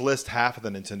mean to just list half of the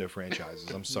Nintendo franchises.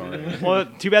 I'm sorry. Well,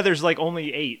 too bad there's like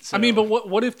only 8. So. I mean, but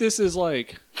what if this is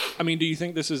like? I mean, do you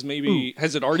think this is maybe?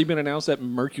 Has it already been announced that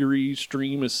Mercury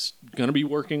Stream is going to be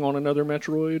working on another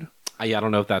Metroid? Yeah, I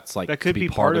don't know if that's like That could to be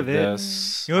part part of of it.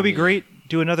 this. it would be great.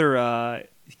 Do another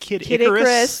Kid Kid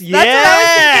Icarus. Icarus. Yeah, That's what I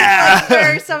was thinking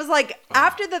like, first. I was like,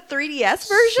 after the 3DS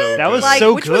version, that was like,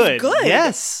 so which good. was good.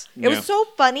 Yes. It was so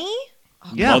funny.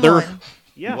 Oh, Yeah. come Mother. on.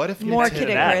 Yeah. What if More Nintendo Kid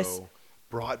Icarus.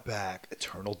 brought back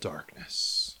Eternal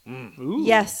Darkness Ooh.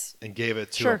 Yes. and gave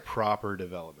it to Sure. a proper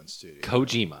development studio?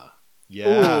 Kojima. Yeah,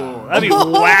 Ooh, that'd be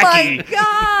Oh my wacky.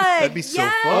 god. that'd be so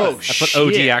yes. fun. That's what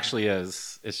OG Shit. actually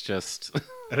is. It's just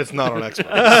And it's not on Xbox.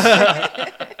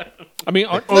 I mean,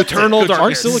 aren't Eternal aren't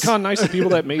Darkness. Silicon Nice the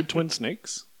people that made Twin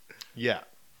Snakes? yeah,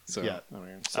 So yeah. I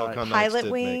mean, Silicon Knights Pilot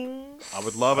did make- Wings. I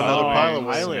would love another Oh, Pilot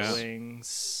Wings. Pilot Yeah.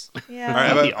 Wings. Yeah. All right,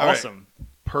 That'd be all right. awesome.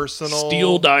 Personal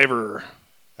Steel Diver.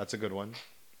 That's a good one.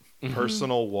 Mm-hmm.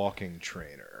 Personal walking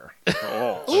trainer.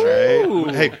 Oh,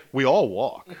 Right? Hey, we all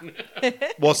walk.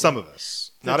 Well, some of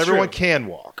us. Not That's everyone true. can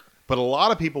walk, but a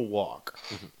lot of people walk.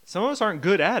 Some of us aren't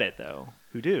good at it though.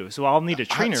 Who do? So I'll need a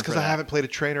trainer because for I that. haven't played a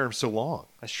trainer in so long.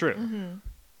 That's true.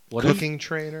 What if Cooking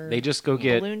trainer. they just go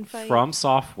get Balloon fight? From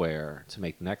Software to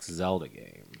make the next Zelda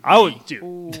game? Oh,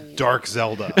 dude. Dark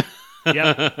Zelda.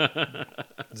 Yep.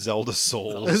 Zelda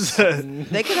Souls.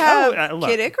 They could have Oh, look.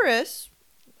 Kid Icarus.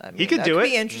 I mean, He could that do could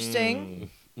it. be interesting.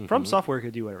 From Software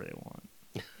could do whatever they want.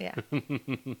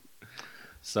 Yeah.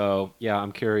 So yeah,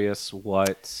 I'm curious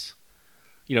what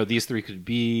these three could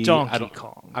be. Donkey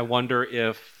Kong. I wonder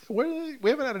if, We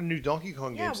haven't had a new Donkey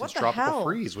Kong Yeah, game what since the Tropical hell?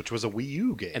 Freeze, which was a Wii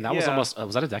U game. and that was Yeah. almost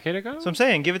was that a decade ago? So I'm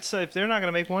saying, if they're not going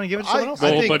to make one, give it to someone else.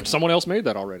 I Well, think- but someone else made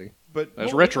that already. but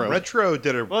That's Retro. Retro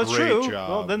did a Well, it's great true. job.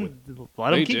 Well, then with-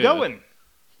 let them They keep did. going.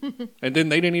 And then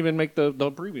they didn't even make the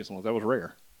previous one. That was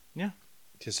rare. Yeah.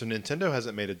 Yeah, so Nintendo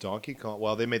hasn't made a Donkey Kong.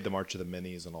 Well, they made the March of the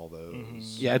Minis and all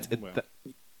those. Yeah, Well.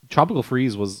 Tropical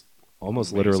Freeze was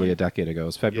almost literally Amazing. a decade ago. It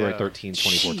was February Yeah. 13,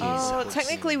 2014. Oh,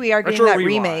 technically, we are getting Retro that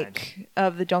Rewind. remake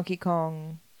of the Donkey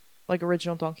Kong, like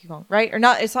original Donkey Kong, right? Or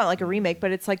not? It's not like a remake,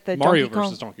 but it's like the Mario Donkey Kong.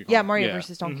 versus Donkey Kong. Yeah, Mario Yeah.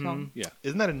 versus Donkey Kong. Yeah.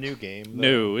 Isn't that a new game?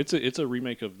 though? No, it's a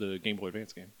remake of the Game Boy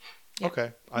Advance game.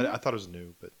 Okay, I thought it was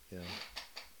new, but yeah.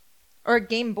 Or a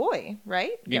Game Boy,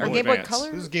 right? Game or Boy Game Boy Advance.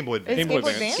 Color. This is Game Boy It's Advance. Game Boy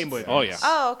Advance? Game Boy Oh yeah.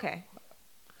 Oh, okay.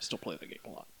 Still play that game a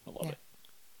lot. I love Yeah. it.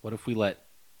 What if we let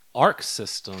Arc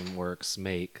System Works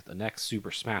make the next Super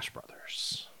Smash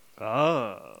Brothers?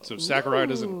 Oh. So Sakurai Ooh.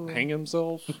 doesn't hang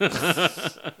himself.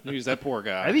 He's that poor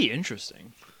guy. That'd be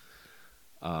interesting.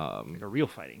 Um, Like a real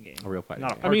fighting game. a real fighting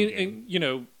Not a game. I party mean, game.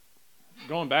 and,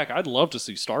 going back, I'd love to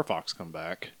see Star Fox come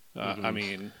back. I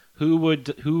mean, Who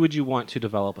would you want to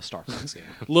develop a Star Fox game?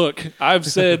 look, I've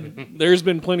said there's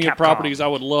been plenty of Capcom. properties I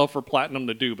would love for Platinum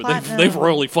to do, but Platinum. they've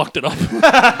really fucked it up.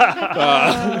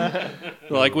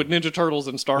 Like with Ninja Turtles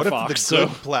and Star What Fox. if the So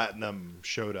good Platinum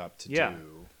showed up to Yeah.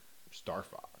 do Star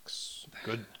Fox?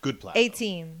 Good Platinum.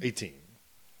 18. 18.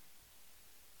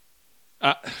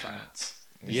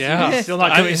 yeah, Still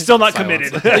not Silence.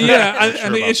 committed. yeah. I Sure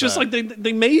mean, about it's just that. like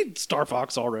they made Star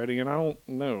Fox already, and I don't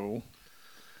know.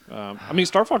 I mean,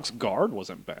 Star Fox Guard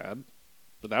wasn't bad,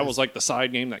 but that was like the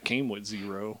side game that came with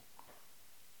Zero.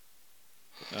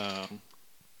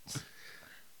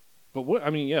 But what I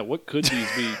mean, yeah, what could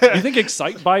these be? Do you think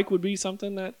Excite Bike would be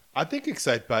something that I think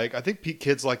Excite Bike. I think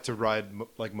kids like to ride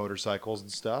like motorcycles and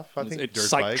stuff. I think it's dirt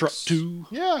Excite bikes. Truck 2?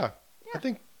 Yeah. I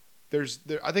think there's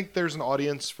an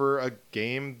audience for a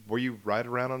game where you ride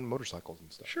around on motorcycles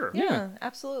and stuff. Sure. Yeah,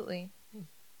 absolutely.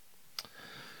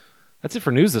 That's it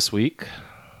for news this week.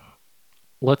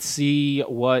 Let's see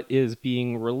what is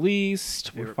being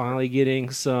released. We're finally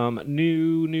getting some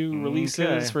new releases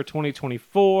Okay. for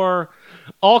 2024.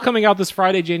 All coming out this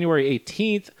Friday, January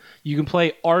 18th. You can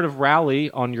play Art of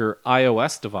Rally on your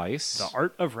iOS device. The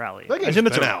Art of Rally. That I game's assume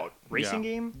it's been a out. racing Yeah.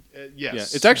 game? Yes. Yeah,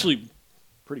 it's actually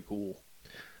pretty cool.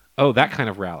 Oh, that kind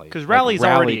of rally. 'Cause Like Rally's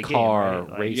rally already a game, car right?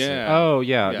 Like- racing. Yeah. Oh,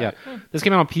 yeah, Yeah. This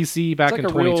came out on PC back like in a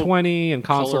real 2020 and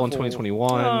console in colorful-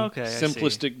 2021. Oh, okay. I see.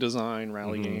 Simplistic design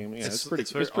rally game. Yeah, it's pretty.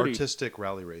 it's very pretty. artistic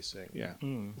rally racing. Yeah.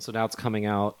 So now it's coming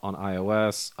out on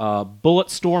iOS.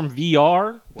 Bulletstorm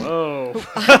VR. Whoa.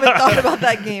 I haven't thought about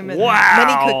that game in Wow.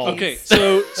 many cookies.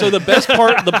 Okay, so the best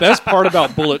part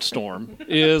about Bulletstorm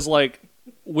is like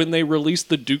when they released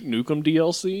the Duke Nukem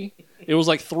DLC, it was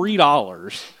like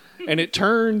 $3, and it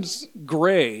turns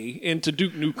gray into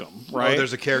Duke Nukem, right? Oh,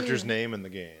 there's a character's name in the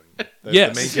game.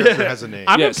 Yes. The main character has a name.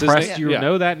 I'm Yes, his impressed name- you yeah.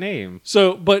 know that name.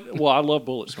 So, but I love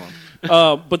Bulletstorm.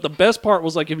 But the best part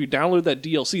was like if you download that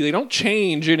DLC, they don't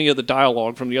change any of the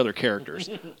dialogue from the other characters.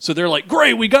 So they're like,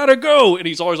 "Gray, we gotta go," and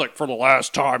he's always like, "For the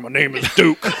last time, my name is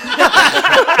Duke."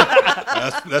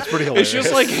 That's pretty hilarious. It's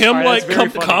just like him, Alright, like that's very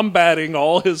funny. combating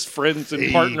all his friends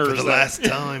and partners. For the that- last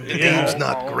time, the game's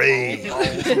not great.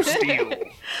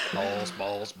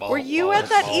 Were you at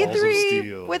that balls of E3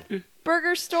 steel. with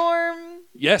Burger Storm?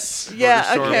 Yes. Yeah,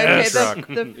 Storm okay, food okay. truck.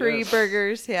 The free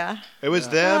burgers, yeah. It was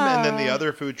them, and then the Ah.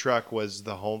 other food truck was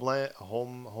the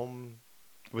home.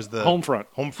 Was the Homefront.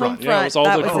 Homefront. Yeah, it was all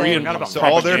That the was Korean. it. So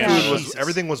all their propaganda. food was Jesus.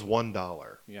 everything was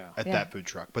 $1 Yeah. at Yeah. that food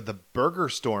truck, but the Burger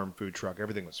Storm food truck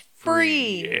everything was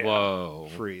Free. free. Whoa.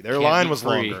 Free. Their Can't line be was free.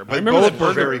 longer, I but remember both that were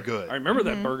burger. very good. I remember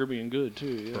that burger being good too.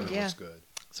 Yeah. Burger Yeah. was good.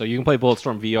 So you can play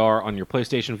Bulletstorm VR on your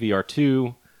PlayStation VR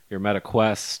 2, your Meta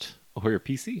Quest, or your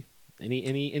PC.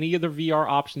 Any other VR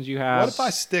options you have? What if I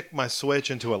stick my Switch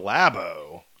into a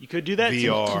Labo You could do that too.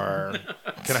 VR?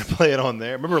 Can I play it on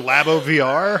there? Remember Labo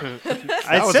VR?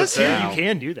 It was says a here thing. you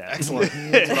can do that. Excellent.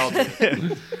 That's what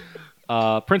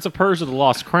I'll do. Prince of Persia: The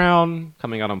Lost Crown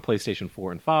coming out on PlayStation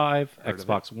 4 and 5, Heard of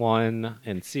Xbox One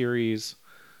and Series,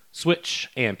 Switch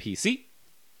and PC.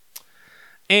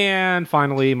 And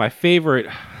finally, my favorite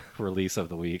release of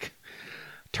the week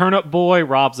Turnip Boy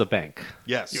Robs a Bank.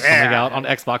 Yes. Coming out on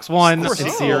Xbox One, course. and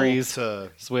Series,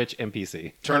 To Switch, and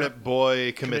PC. Turnip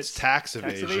Boy commits tax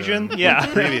evasion. Yeah. with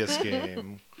the previous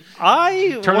game.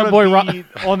 I Turnip want Boy to be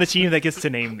on the team that gets to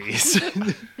name these.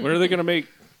 When are they going to make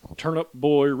Turnip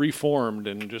Boy reformed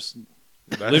and just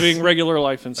living regular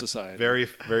life in society? Very,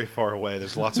 very far away.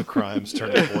 There's lots of crimes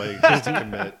Turnip Boy has to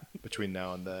commit between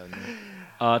now and then.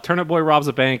 Turnip Boy Robs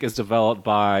a Bank is developed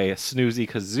by Snoozy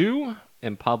Kazoo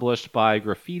and published by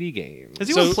Graffiti Games. Has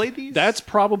anyone played these? That's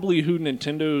probably who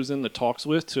Nintendo's in the talks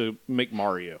with to make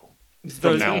Mario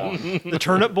from now on. the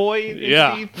Turnip Boy.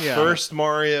 Yeah. entity? First,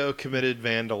 Mario committed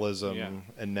vandalism, Yeah.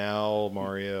 and now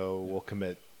Mario will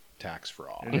commit tax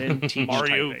fraud. And then teach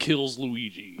Mario typing. kills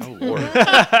Luigi. Oh, Lord.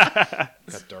 Got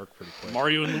dark pretty quick.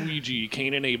 Mario and Luigi,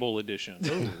 Cain and Abel edition.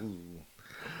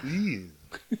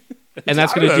 And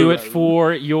that's going to do it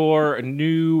for your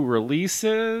new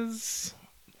releases.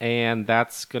 And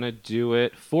that's going to do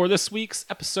it for this week's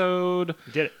episode.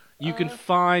 We did it. You can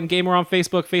find Gameware on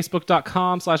Facebook,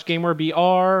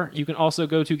 facebook.com/GamewareBR. You can also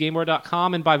go to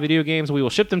Gameware.com and buy video games. We will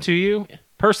ship them to you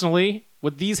personally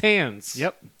with these hands.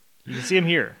 Yep. You can see him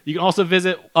here. You can also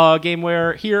visit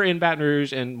Gameware here in Baton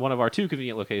Rouge in one of our 2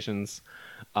 convenient locations.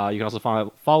 You can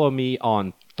also follow me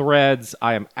on Threads.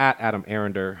 I am at Adam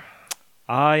Arender.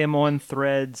 I am on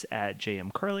Threads at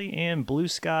JM Carly and Blue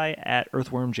Sky at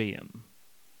Earthworm JM.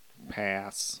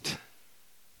 Pass.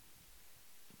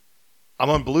 I'm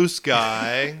on Blue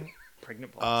Sky.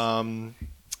 Pregnant pause.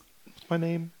 What's my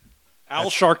name? Al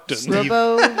Sharpton. Steve.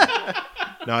 Robo.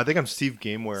 No, I think I'm Steve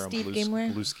Gameware Steve on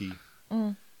Gameware? Blueski.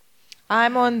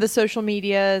 I'm on the social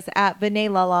medias at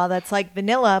Vanillala. That's like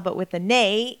vanilla, but with a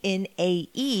nay in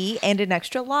AE and an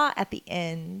extra la at the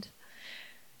end.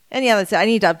 And yeah, that's it. I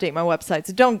need to update my website,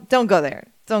 so don't go there.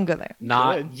 Don't go there.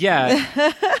 Not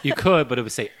yet. You could, but it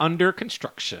would say under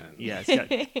construction. Yeah,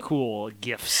 it's got cool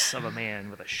gifs of a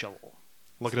man with a shovel.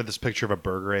 Looking at this picture of a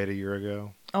burger I ate a year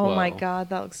ago. Oh my Whoa. God,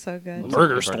 that looks so good.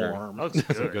 Burger Storm. That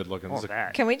looks So good looking. More of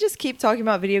that. Can we just keep talking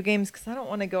about video games? Because I don't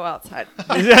want to go outside.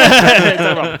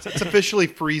 It's officially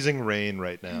freezing rain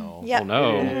right now. Yeah. Oh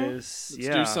no. Let's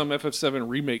Do some FF7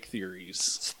 remake theories.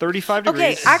 It's 35 Okay,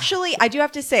 degrees. actually, I do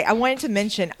have to say, I wanted to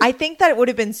mention, I think that it would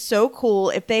have been so cool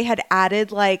if they had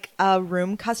added like a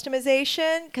room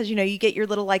customization because you get your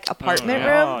little like apartment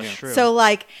yeah. room. Oh, true. So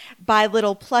like buy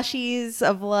little plushies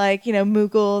of like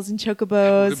Moogles and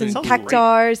Chocobos been and great.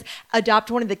 Cactars. Adopt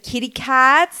one of the kitty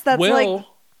cats. That's like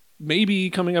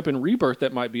maybe coming up in Rebirth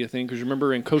that might be a thing because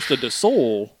remember in Costa del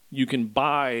Sol you can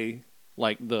buy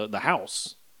like the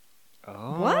house.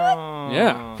 what?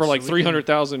 Yeah, for like so we can-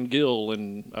 300,000 gil,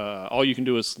 and all you can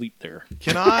do is sleep there.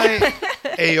 Can I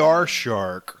AR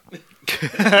Shark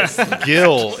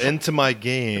Gil into my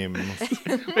game?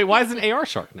 Wait, why is it an AR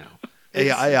shark now?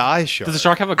 AI Shark. Does the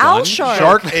shark have a gun? Owl shark.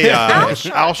 Shark AI. Owl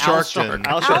Shark. Al Sharpton.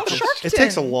 Al Al Sharpton. Sharpton. It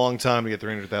takes a long time to get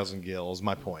 300,000 gil, is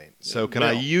my point. So can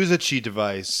I Well. use a cheat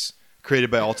device created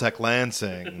by Alltech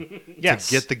Lansing Yes.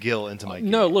 to get the gil into my game?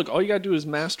 No, look, all you gotta do is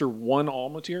master one all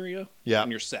materia, Yeah. and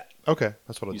you're set. Okay,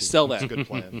 that's what I'll You do. sell That's that. a good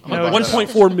plan. I'm No, gonna buy that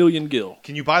 1.4 house. million gil.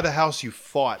 Can you buy the house you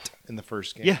fought in the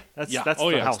first game? Yeah, that's Yeah. that's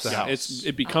oh the yeah, house. the Yeah, house.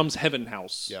 it becomes Heaven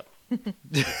House. Yep.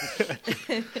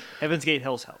 Heaven's Gate,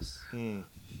 Hell's House.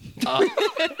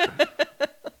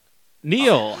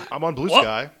 Neil, I'm on Blue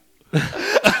Sky.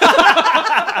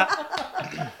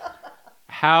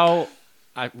 how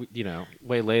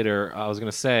way later I was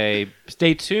going to say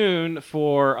stay tuned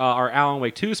for our Alan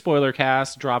Wake 2 spoiler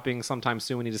cast dropping sometime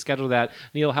soon. We need to schedule that.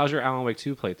 Neil, how's your Alan Wake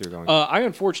 2 playthrough going? I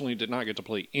unfortunately did not get to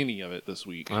play any of it this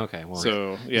week. Okay, well,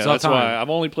 So yeah, It's all that's time. why I've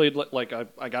only played like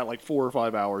I got like 4 or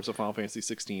 5 hours of Final Fantasy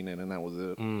 16 in, and that was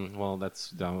it. well, that's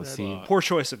done with C. Poor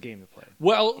choice of game to play.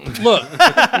 Well, look,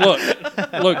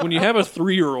 look. When you have a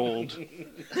 3-year-old,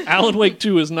 Alan Wake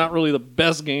 2 is not really the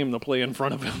best game to play in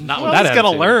front of him. Not Well, with that he's gonna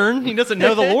attitude. learn. He doesn't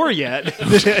know the lore yet.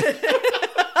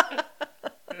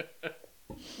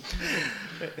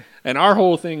 And our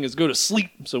whole thing is go to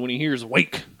sleep. So when he hears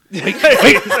wake, wake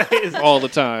all the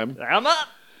time. I'm up.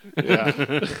 Yeah.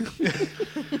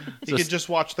 You can just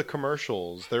watch the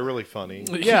commercials. They're really funny.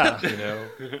 Yeah,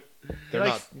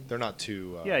 They're not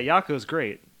too. yeah. Yako's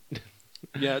great.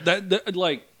 Yeah,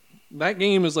 that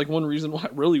game is like one reason why I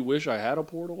really wish I had a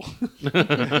Portal. So you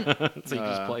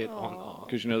just play it on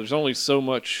Because, there's only so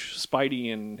much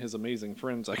Spidey and his amazing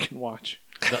friends I can watch.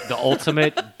 the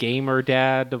ultimate gamer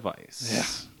dad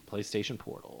device. PlayStation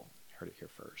Portal. You heard it here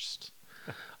first.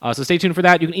 So stay tuned for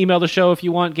that. You can email the show if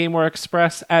you want,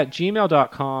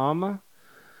 GamewareExpress@gmail.com.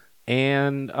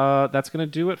 And that's going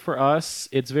to do it for us.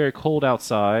 It's very cold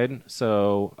outside.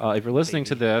 So if you're listening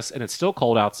to this and it's still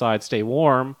cold outside, stay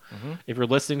warm. If you're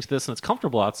listening to this and it's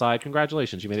comfortable outside,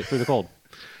 congratulations. You made it through the cold.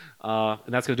 And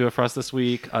that's going to do it for us this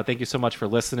week. Thank you so much for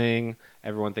listening.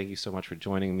 Everyone, thank you so much for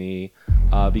joining me.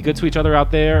 Be good to each other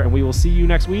out there, and we will see you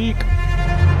next week.